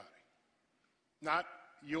everybody. Not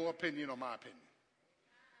your opinion or my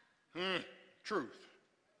opinion. Truth.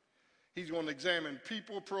 He's going to examine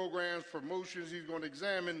people, programs, promotions. He's going to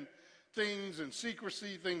examine things in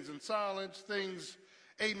secrecy, things in silence, things,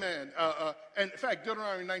 amen. And in fact,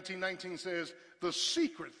 Deuteronomy 19:19 says, the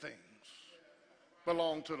secret things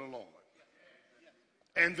belong to the Lord.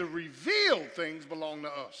 And the revealed things belong to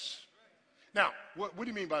us. Now, what do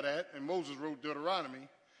you mean by that? And Moses wrote Deuteronomy.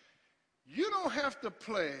 You don't have to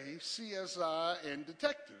play CSI and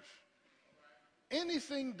detective.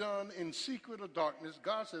 Anything done in secret or darkness,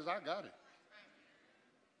 God says, I got it.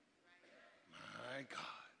 My God.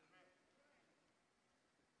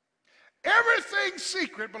 Everything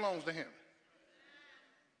secret belongs to him.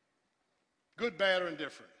 Good, bad, or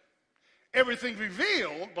indifferent. Everything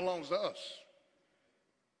revealed belongs to us.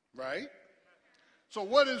 Right? So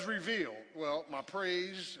what is revealed? Well, my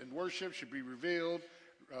praise and worship should be revealed.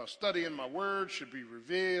 Studying my word should be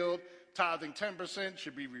revealed. Tithing 10%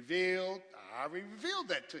 should be revealed. I already revealed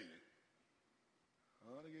that to you.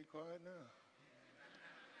 I ought to get quiet now.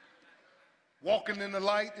 Walking in the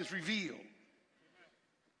light is revealed.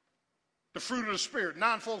 The fruit of the Spirit,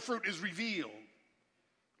 ninefold fruit, is revealed.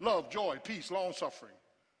 Love, joy, peace, long-suffering,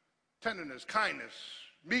 tenderness, kindness,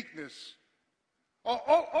 meekness.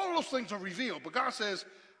 All those things are revealed. But God says,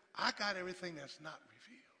 I got everything that's not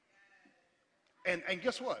revealed. And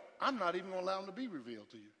guess what? I'm not even going to allow them to be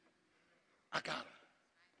revealed to you. I got them.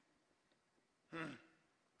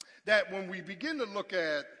 That when we begin to look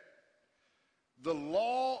at the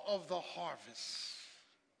law of the harvest,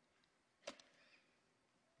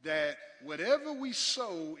 that whatever we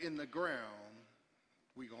sow in the ground,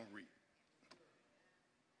 we're going to reap.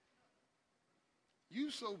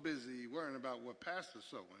 You so busy worrying about what pastor's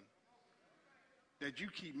sowing that you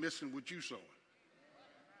keep missing what you sowing.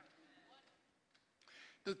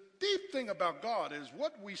 The deep thing about God is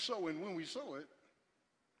what we sow and when we sow it,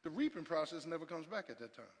 the reaping process never comes back at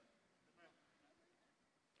that time.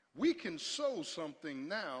 We can sow something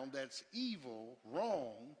now that's evil,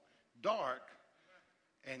 wrong, dark,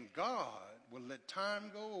 and God will let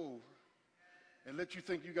time go over and let you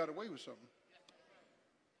think you got away with something.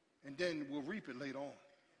 And then we'll reap it later on.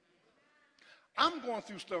 I'm going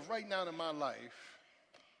through stuff right now in my life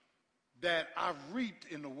that I've reaped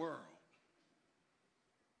in the world.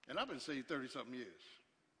 And I've been saved 30-something years.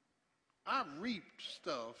 I've reaped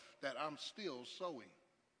stuff that I'm still sowing.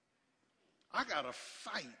 I got to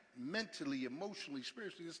fight mentally, emotionally,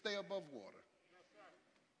 spiritually to stay above water.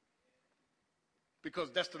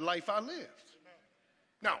 Because that's the life I lived.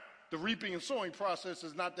 Now, the reaping and sowing process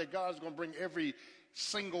is not that God's going to bring every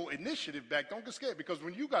single initiative back. Don't get scared, because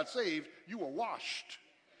when you got saved, you were washed.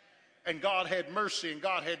 And God had mercy and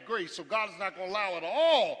God had grace. So God is not going to allow it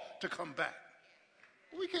all to come back.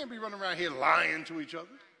 We can't be running around here lying to each other.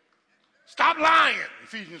 Stop lying,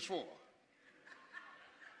 Ephesians 4.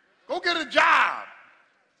 Go get a job.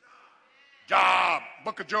 Job,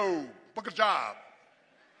 book of Job, book of job.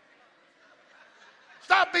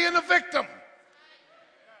 Stop being a victim.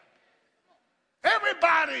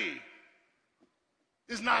 Everybody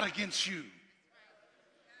is not against you.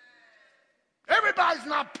 Everybody's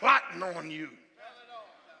not plotting on you.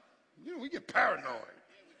 You know, we get paranoid.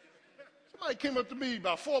 Somebody came up to me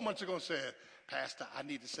about 4 months ago and said, Pastor, I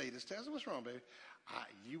need to say this to you. I said, what's wrong, baby?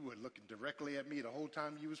 You were looking directly at me the whole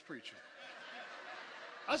time you was preaching.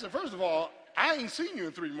 I said, first of all, I ain't seen you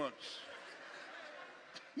in 3 months.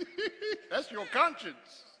 That's your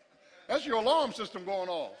conscience. That's your alarm system going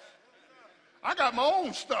off. I got my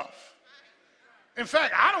own stuff. In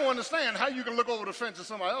fact, I don't understand how you can look over the fence at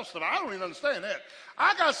somebody else's stuff. I don't even understand that.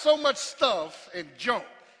 I got so much stuff and junk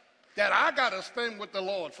that I got to spend with the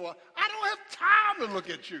Lord for. I don't have time to look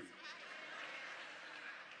at you.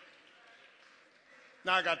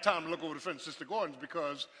 Now I got time to look over the fence, Sister Gordon's,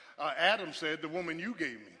 because Adam said, the woman you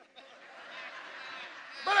gave me.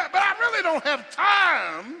 But I really don't have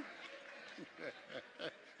time.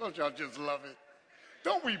 Don't y'all just love it?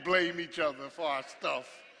 Don't we blame each other for our stuff?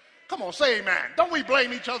 Come on, say amen. Don't we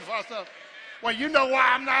blame each other for our stuff? Well, you know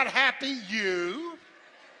why I'm not happy? You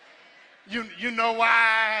know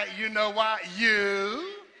why? You know why?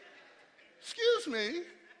 You. Excuse me.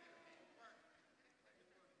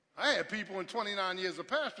 I had people in 29 years of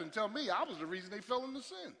pastoring tell me I was the reason they fell into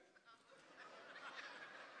sin.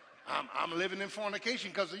 I'm living in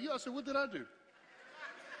fornication because of you. I said, what did I do?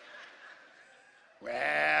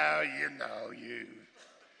 Well, you know,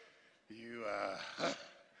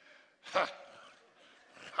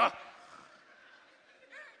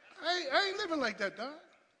 I ain't living like that, Doc.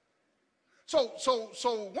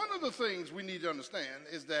 So one of the things we need to understand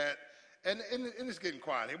is that, and it's getting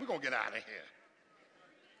quiet here. We're going to get out of here.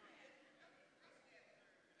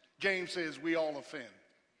 James says we all offend.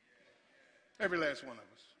 Every last one of us.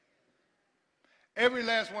 Every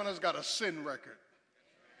last one of us got a sin record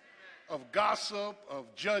of gossip,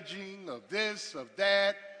 of judging, of this, of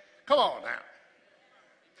that. Come on now.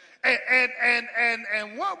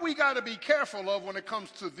 And what we got to be careful of when it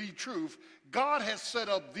comes to the truth, God has set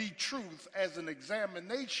up the truth as an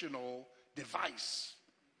examinational device.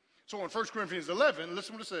 So in 1 Corinthians 11,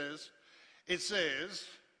 listen what it says. It says,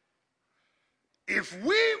 if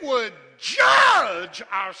we would judge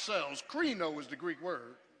ourselves, krino is the Greek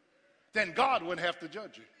word, then God wouldn't have to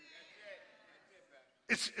judge you.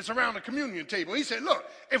 It's around the communion table. He said, look,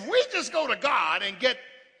 if we just go to God and get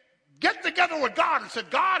together with God and said,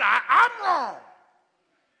 God, I'm wrong.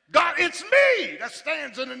 God, it's me that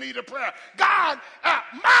stands in the need of prayer. God,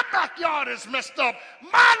 my backyard is messed up.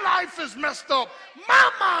 My life is messed up.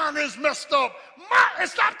 My mind is messed up. And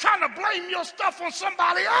stop trying to blame your stuff on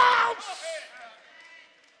somebody else.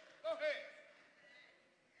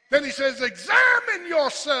 Then he says, examine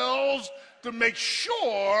yourselves to make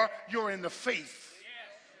sure you're in the faith.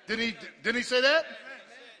 Didn't he say that?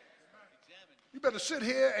 You better sit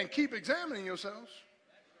here and keep examining yourselves.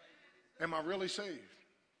 Am I really saved?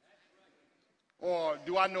 Or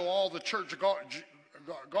do I know all the church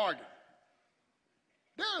jargon?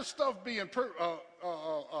 There's stuff being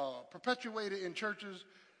perpetuated in churches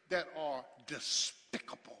that are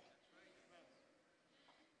despicable.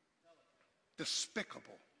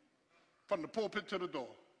 Despicable. From the pulpit to the door.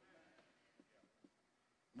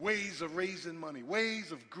 Ways of raising money.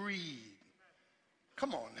 Ways of greed.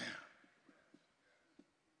 Come on now.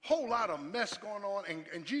 Whole lot of mess going on.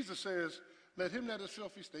 And Jesus says, let him that is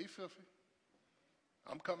filthy stay filthy.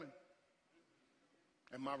 I'm coming.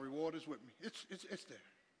 And my reward is with me. It's there.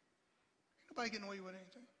 Ain't nobody getting away with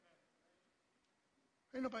anything.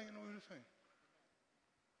 Ain't nobody getting away with anything.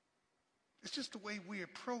 It's just the way we are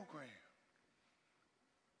programmed.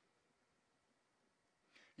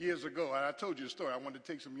 Years ago, and I told you a story. I wanted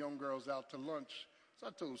to take some young girls out to lunch. So I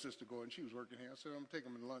told Sister Gordon, she was working here. I said, I'm going to take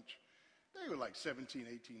them to lunch. They were like 17,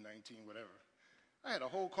 18, 19, whatever. I had a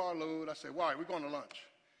whole carload. I said, why? We're going to lunch.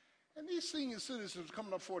 And these senior citizens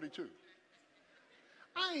coming up 42.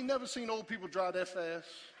 I ain't never seen old people drive that fast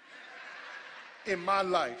in my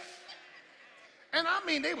life. And I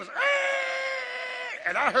mean, they was,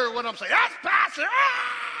 and I heard one of them say, that's Pastor.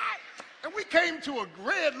 And we came to a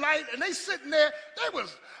red light, and they sitting there. They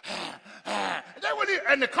was,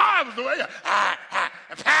 and the car was the way,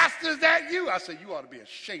 Pastor, is that you? I said, you ought to be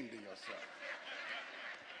ashamed of yourself.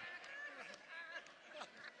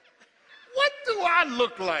 What do I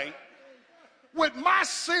look like with my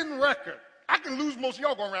sin record? I can lose most of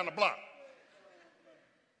y'all going around the block.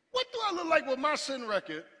 What do I look like with my sin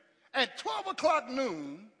record at 12 o'clock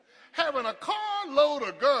noon having a carload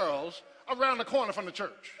of girls around the corner from the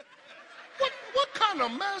church? What kind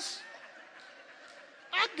of mess?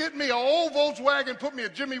 I get me an old Volkswagen, put me a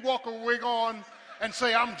Jimmy Walker wig on, and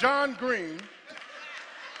say I'm John Green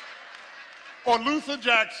or Luther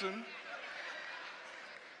Jackson.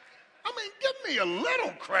 I mean, give me a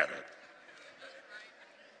little credit.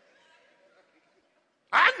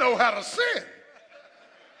 I know how to sin.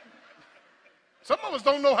 Some of us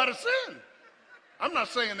don't know how to sin. I'm not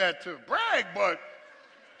saying that to brag, but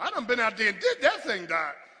I done been out there and did that thing,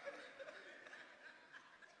 Doc.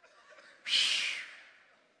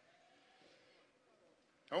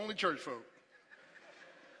 Only church folk.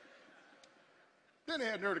 Then they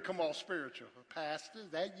had nerve to come all spiritual. Pastor, is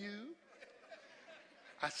that you?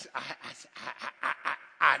 I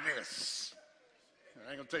this.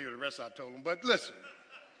 I ain't going to tell you the rest I told them, but listen.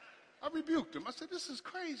 I rebuked them. I said, this is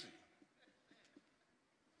crazy.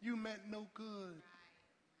 You meant no good.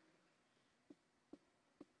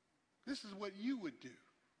 This is what you would do.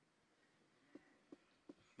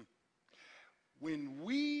 When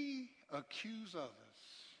we accuse others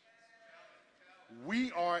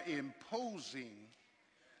we are imposing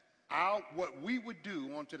what we would do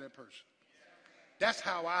onto that person. That's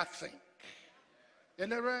how I think.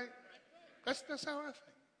 Isn't that right? That's how I think.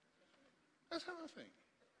 That's how I think.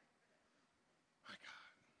 My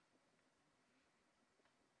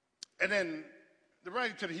God. And then the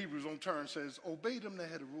writer to the Hebrews on turn says, obey them that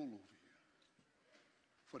had a rule over you,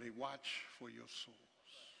 for they watch for your souls.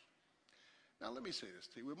 Now let me say this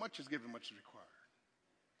to you. Where much is given, much is required.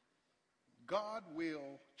 God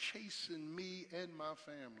will chasten me and my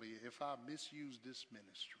family if I misuse this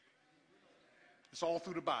ministry. It's all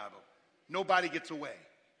through the Bible. Nobody gets away.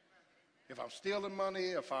 If I'm stealing money,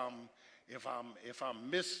 if I'm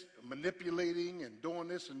manipulating and doing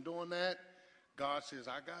this and doing that, God says,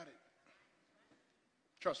 I got it.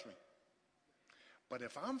 Trust me. But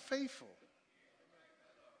if I'm faithful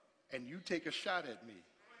and you take a shot at me,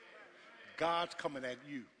 God's coming at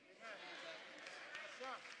you.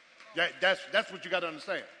 Yeah, that's what you got to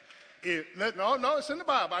understand. No, it's in the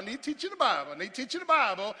Bible. I need to teach you the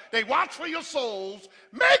Bible. They watch for your souls.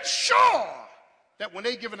 Make sure that when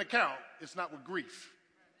they give an account, it's not with grief,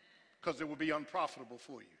 because it will be unprofitable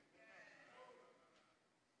for you.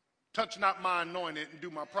 Touch not my anointed and do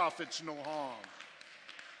my prophets no harm.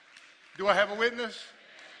 Do I have a witness?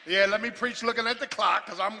 Yeah, let me preach looking at the clock,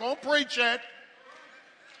 because I'm going to preach it.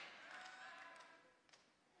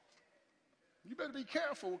 You better be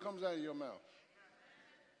careful what comes out of your mouth,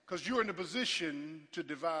 because you're in a position to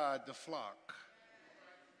divide the flock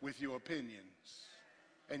with your opinions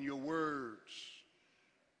and your words,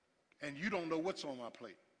 and you don't know what's on my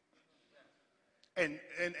plate. And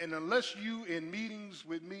unless you in meetings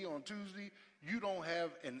with me on Tuesday, you don't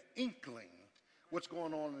have an inkling what's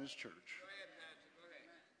going on in this church.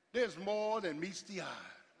 There's more than meets the eye.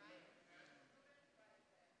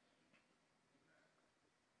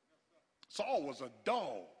 Saul was a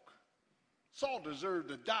dog. Saul deserved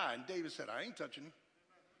to die, and David said, I ain't touching him.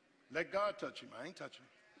 Let God touch him. I ain't touching him.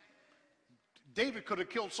 David could have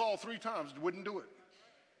killed Saul 3 times, wouldn't do it.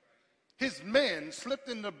 His men slipped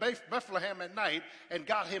into Bethlehem at night and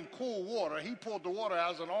got him cool water. He poured the water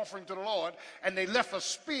out as an offering to the Lord, and they left a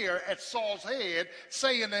spear at Saul's head,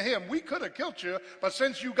 saying to him, we could have killed you, but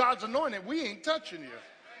since you God's anointed, we ain't touching you.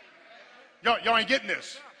 Y'all ain't getting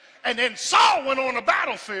this. And then Saul went on the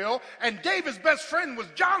battlefield, and David's best friend was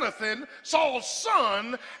Jonathan, Saul's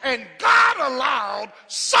son, and God allowed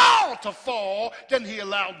Saul to fall, then he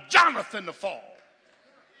allowed Jonathan to fall.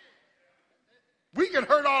 We can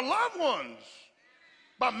hurt our loved ones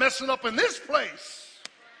by messing up in this place.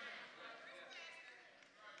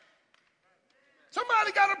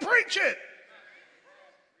 Somebody got to preach it.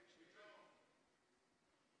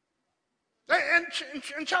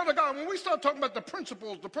 And child of God, when we start talking about the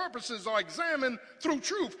principles, the purposes are examined through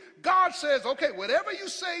truth. God says, okay, whatever you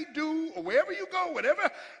say, do, or wherever you go,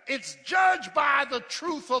 whatever, it's judged by the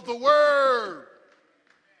truth of the word.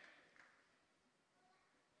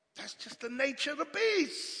 That's just the nature of the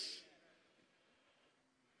beast.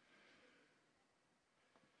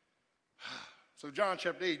 So John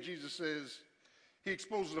chapter 8, Jesus says, he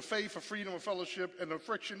exposes the faith of freedom of fellowship and of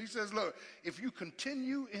friction. He says, look, if you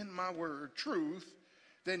continue in my word, truth,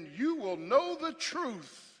 then you will know the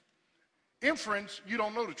truth. Inference, you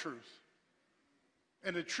don't know the truth.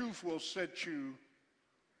 And the truth will set you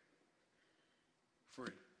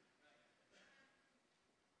free.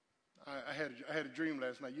 I had a dream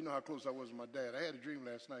last night. You know how close I was with my dad. I had a dream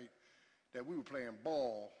last night that we were playing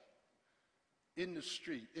ball in the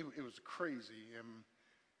street. It was crazy. And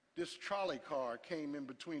this trolley car came in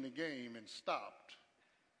between the game and stopped.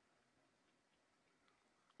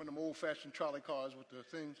 One of them old-fashioned trolley cars with the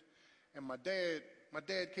things. And my dad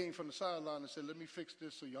came from the sideline and said, let me fix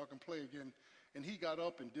this so y'all can play again. And he got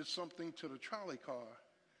up and did something to the trolley car.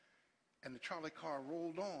 And the trolley car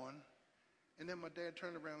rolled on. And then my dad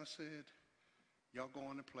turned around and said, y'all go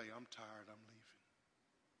on and play. I'm tired. I'm leaving.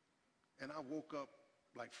 And I woke up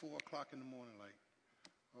like 4 o'clock in the morning like,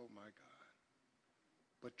 oh, my God.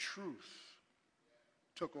 But truth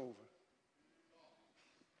took over.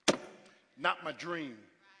 Not my dream.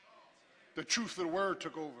 The truth of the word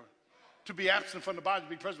took over. To be absent from the body, to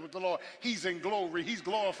be present with the Lord. He's in glory. He's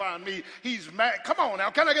glorifying me. He's mad. Come on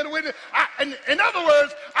now. Can I get a witness? In other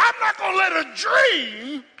words, I'm not going to let a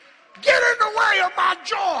dream get in the way of my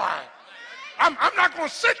joy. I'm not going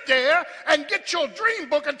to sit there and get your dream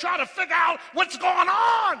book and try to figure out what's going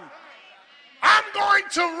on. I'm going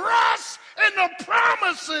to rest in the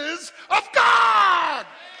promises of God.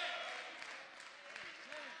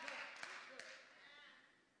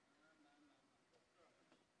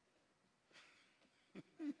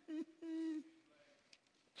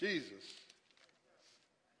 Jesus.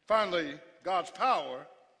 Finally, God's power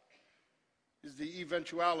is the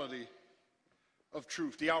eventuality of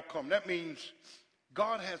truth, the outcome. That means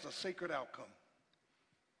God has a sacred outcome.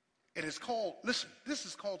 It is called, listen, this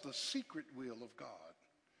is called the secret will of God.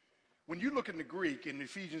 When you look in the Greek, in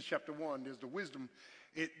Ephesians chapter 1, there's the wisdom.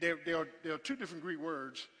 There are two different Greek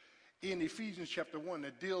words in Ephesians chapter 1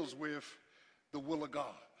 that deals with the will of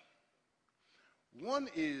God. One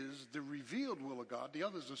is the revealed will of God. The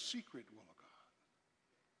other is the secret will of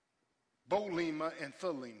God. Bolema and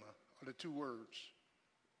thelema are the two words.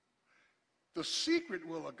 The secret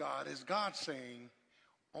will of God is God saying,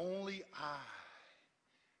 only I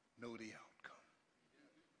know the outcome.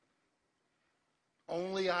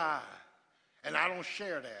 Only I, and I don't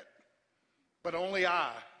share that, but only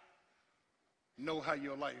I know how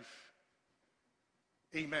your life,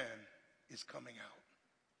 amen, is coming out.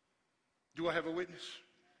 Do I have a witness?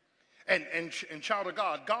 And child of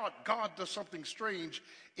God, God does something strange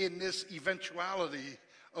in this eventuality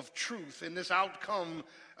of truth, in this outcome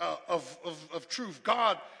of truth.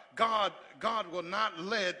 God will not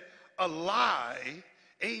let a lie,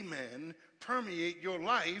 amen, permeate your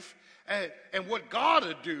life. And what God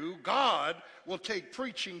will do, God will take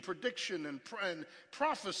preaching, prediction, and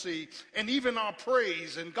prophecy, and even our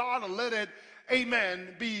praise, and God will let it,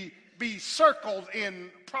 amen, be circled in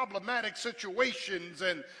problematic situations,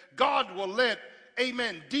 and God will let,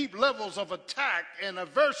 amen, deep levels of attack and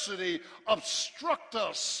adversity obstruct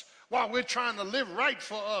us while we're trying to live right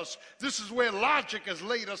for us. This is where logic is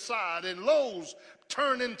laid aside and lows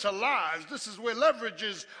turn into lies. This is where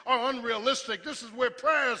leverages are unrealistic. This is where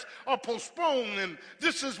prayers are postponed, and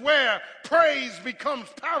this is where praise becomes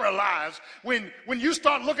paralyzed. When you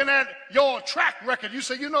start looking at your track record, you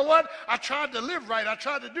say, you know what? I tried to live right. I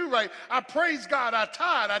tried to do right. I praised God. I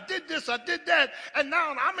tithed. I did this. I did that. And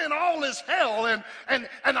now I'm in all this hell, and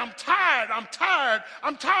I'm tired. I'm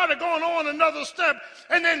tired of going on another step.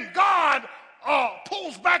 And then God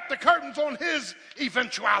pulls back the curtains on his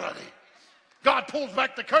eventuality. God pulls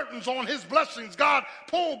back the curtains on his blessings. God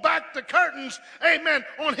pulled back the curtains, amen,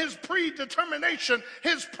 on his predetermination,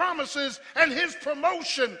 his promises, and his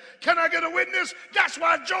promotion. Can I get a witness? That's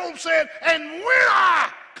why Job said, and when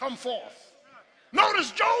I come forth.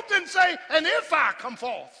 Notice Job didn't say, and if I come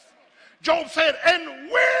forth. Job said,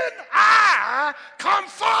 and when I come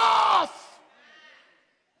forth.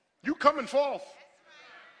 You coming forth.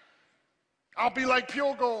 I'll be like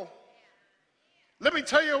pure gold. Let me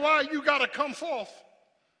tell you why you got to come forth.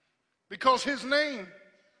 Because his name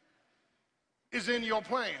is in your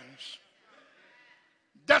plans.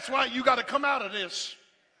 That's why you got to come out of this.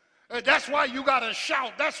 That's why you got to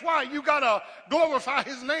shout. That's why you got to glorify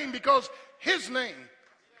his name, because his name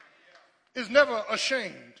is never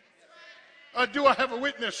ashamed. Do I have a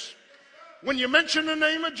witness? When you mention the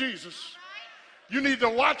name of Jesus, you need to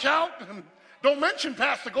watch out. Don't mention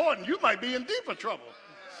Pastor Gordon. You might be in deeper trouble.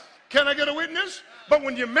 Can I get a witness? But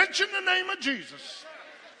when you mention the name of Jesus,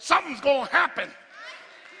 something's going to happen.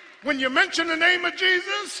 When you mention the name of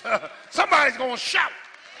Jesus, somebody's going to shout.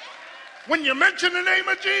 When you mention the name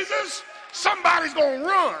of Jesus, somebody's going to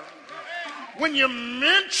run. When you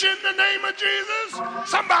mention the name of Jesus,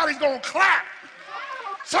 somebody's going to clap.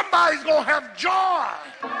 Somebody's going to have joy.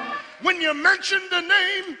 When you mention the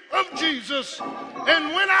name of Jesus,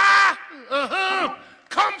 and when I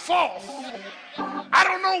come forth, I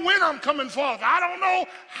don't know when I'm coming forth. I don't know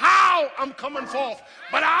how I'm coming forth.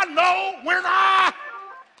 But I know when I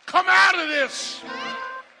come out of this,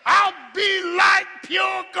 I'll be like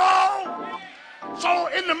pure gold. So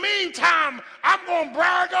in the meantime, I'm going to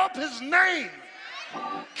brag up his name.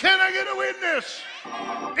 Can I get a witness?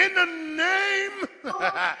 In the name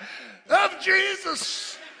of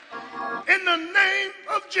Jesus. In the name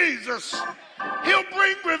of Jesus. He'll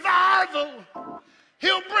bring revival.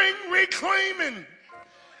 He'll bring reclaiming.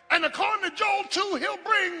 And according to Joel 2, he'll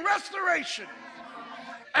bring restoration.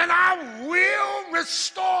 And I will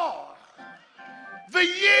restore the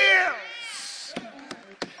years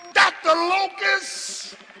that the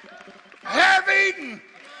locusts have eaten.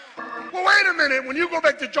 Well, wait a minute. When you go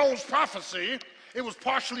back to Joel's prophecy, it was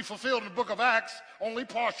partially fulfilled in the book of Acts, only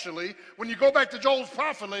partially. When you go back to Joel's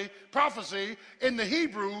prophecy in the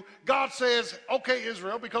Hebrew, God says, okay,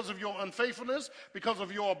 Israel, because of your unfaithfulness, because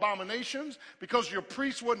of your abominations, because your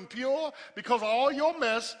priests weren't pure, because of all your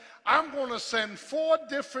mess, I'm going to send 4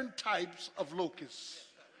 different types of locusts.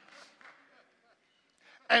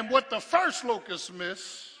 And what the first locust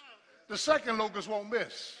missed, the second locust won't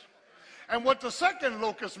miss. And what the second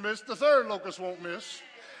locust missed, the third locust won't miss.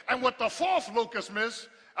 And what the fourth locust missed,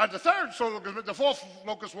 the fourth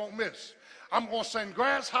locust won't miss. I'm going to send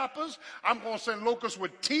grasshoppers. I'm going to send locusts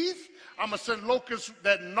with teeth. I'm going to send locusts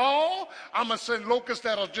that gnaw. I'm going to send locusts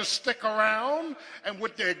that'll just stick around and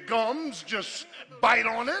with their gums just bite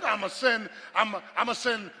on it. I'm going to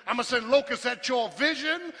send locusts at your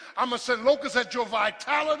vision. I'm going to send locusts at your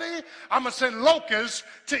vitality. I'm going to send locusts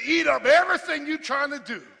to eat up everything you're trying to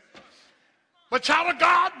do. But child of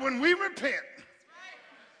God, when we repent,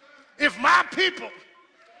 if my people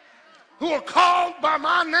who are called by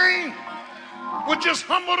my name would just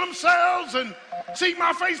humble themselves and seek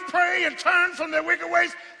my face, pray, and turn from their wicked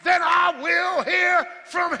ways, then I will hear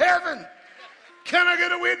from heaven. Can I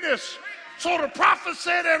get a witness? So the prophet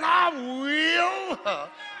said, and I will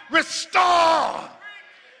restore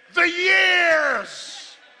the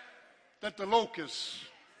years that the locusts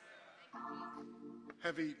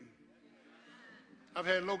have eaten. I've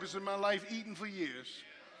had locusts in my life eaten for years.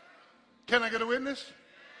 Can I get a witness?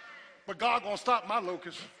 But God gonna stop my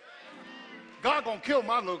locusts. God gonna kill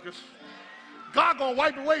my locusts. God gonna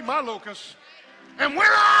wipe away my locusts. And when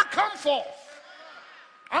I come forth,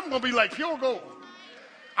 I'm gonna be like pure gold.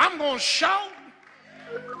 I'm gonna shout.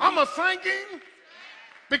 I'm gonna thank him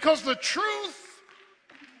because the truth.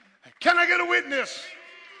 Can I get a witness?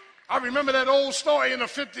 I remember that old story in the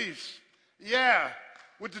 50s. Yeah,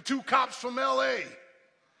 with the two cops from L.A.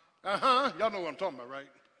 Y'all know what I'm talking about, right?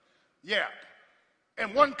 Yeah.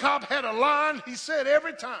 And one cop had a line he said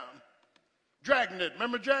every time. Dragnet.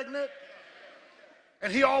 Remember Dragnet?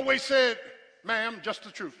 And he always said, ma'am, just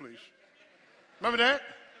the truth, please. Remember that?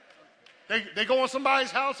 They go on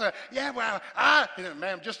somebody's house. Yeah, well,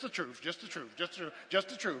 ma'am, just the truth, just the truth, just the truth, just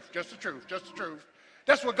the truth, just the truth, just the truth.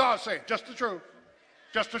 That's what God's saying. Just the truth.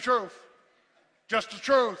 Just the truth. Just the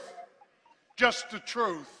truth. Just the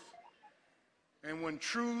truth. And when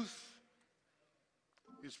truth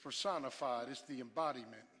is personified, it's the embodiment.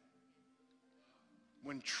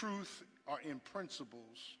 When truth are in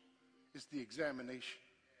principles, it's the examination.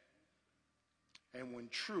 And when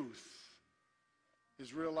truth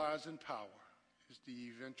is realized in power, it's the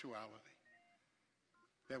eventuality.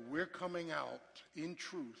 That we're coming out in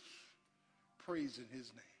truth, praising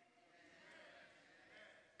his name.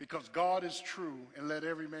 Because God is true, and let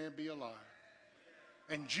every man be a liar.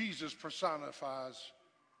 And Jesus personifies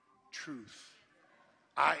truth.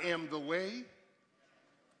 I am the way,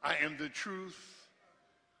 I am the truth,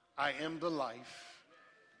 I am the life.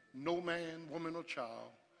 No man, woman, or child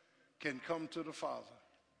can come to the Father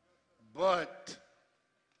but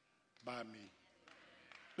by me.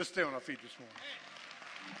 Let's stay on our feet this morning.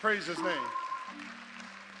 Praise his name.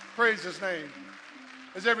 Praise his name.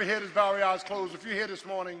 As every head is bowed, eyes closed, if you're here this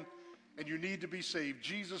morning and you need to be saved,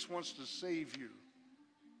 Jesus wants to save you.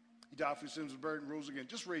 He died for your sins, was buried, and rose again.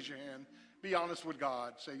 Just raise your hand. Be honest with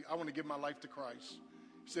God. Say, I want to give my life to Christ.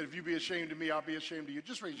 He said, if you be ashamed of me, I'll be ashamed of you.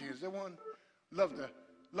 Just raise your hands. Is there one?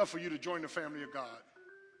 Love for you to join the family of God.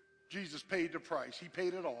 Jesus paid the price. He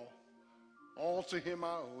paid it all. All to him I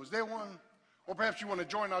owe. Is there one? Or perhaps you want to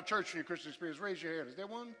join our church in your Christian experience. Raise your hand. Is there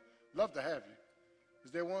one? Love to have you.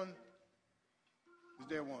 Is there one? Is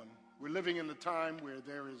there one? We're living in a time where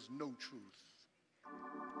there is no truth.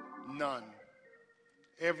 None.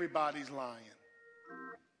 Everybody's lying.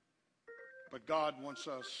 But God wants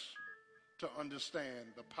us to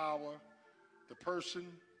understand the power, the person,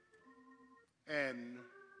 and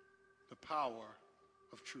the power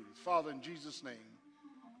of truth. Father, in Jesus' name,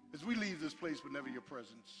 as we leave this place but never your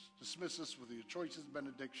presence, dismiss us with your choicest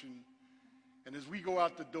benediction. And as we go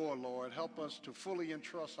out the door, Lord, help us to fully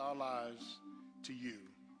entrust our lives to you,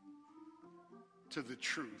 to the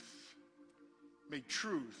truth. May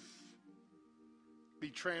truth be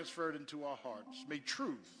transferred into our hearts. May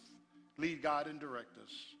truth lead, guide, and direct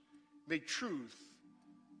us. May truth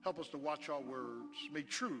help us to watch our words. May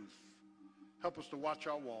truth help us to watch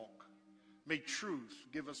our walk. May truth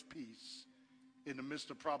give us peace in the midst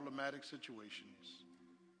of problematic situations.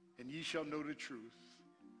 And ye shall know the truth,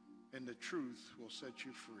 and the truth will set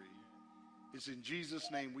you free. It's in Jesus'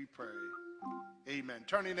 name we pray. Amen.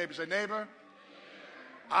 Turn to your neighbor and say, neighbor,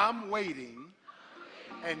 I'm waiting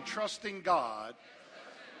and trusting God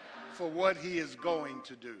for what he is going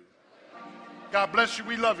to do. God bless you.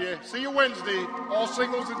 We love you. See you Wednesday. All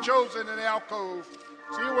singles and chosen in the alcove.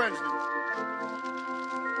 See you Wednesday.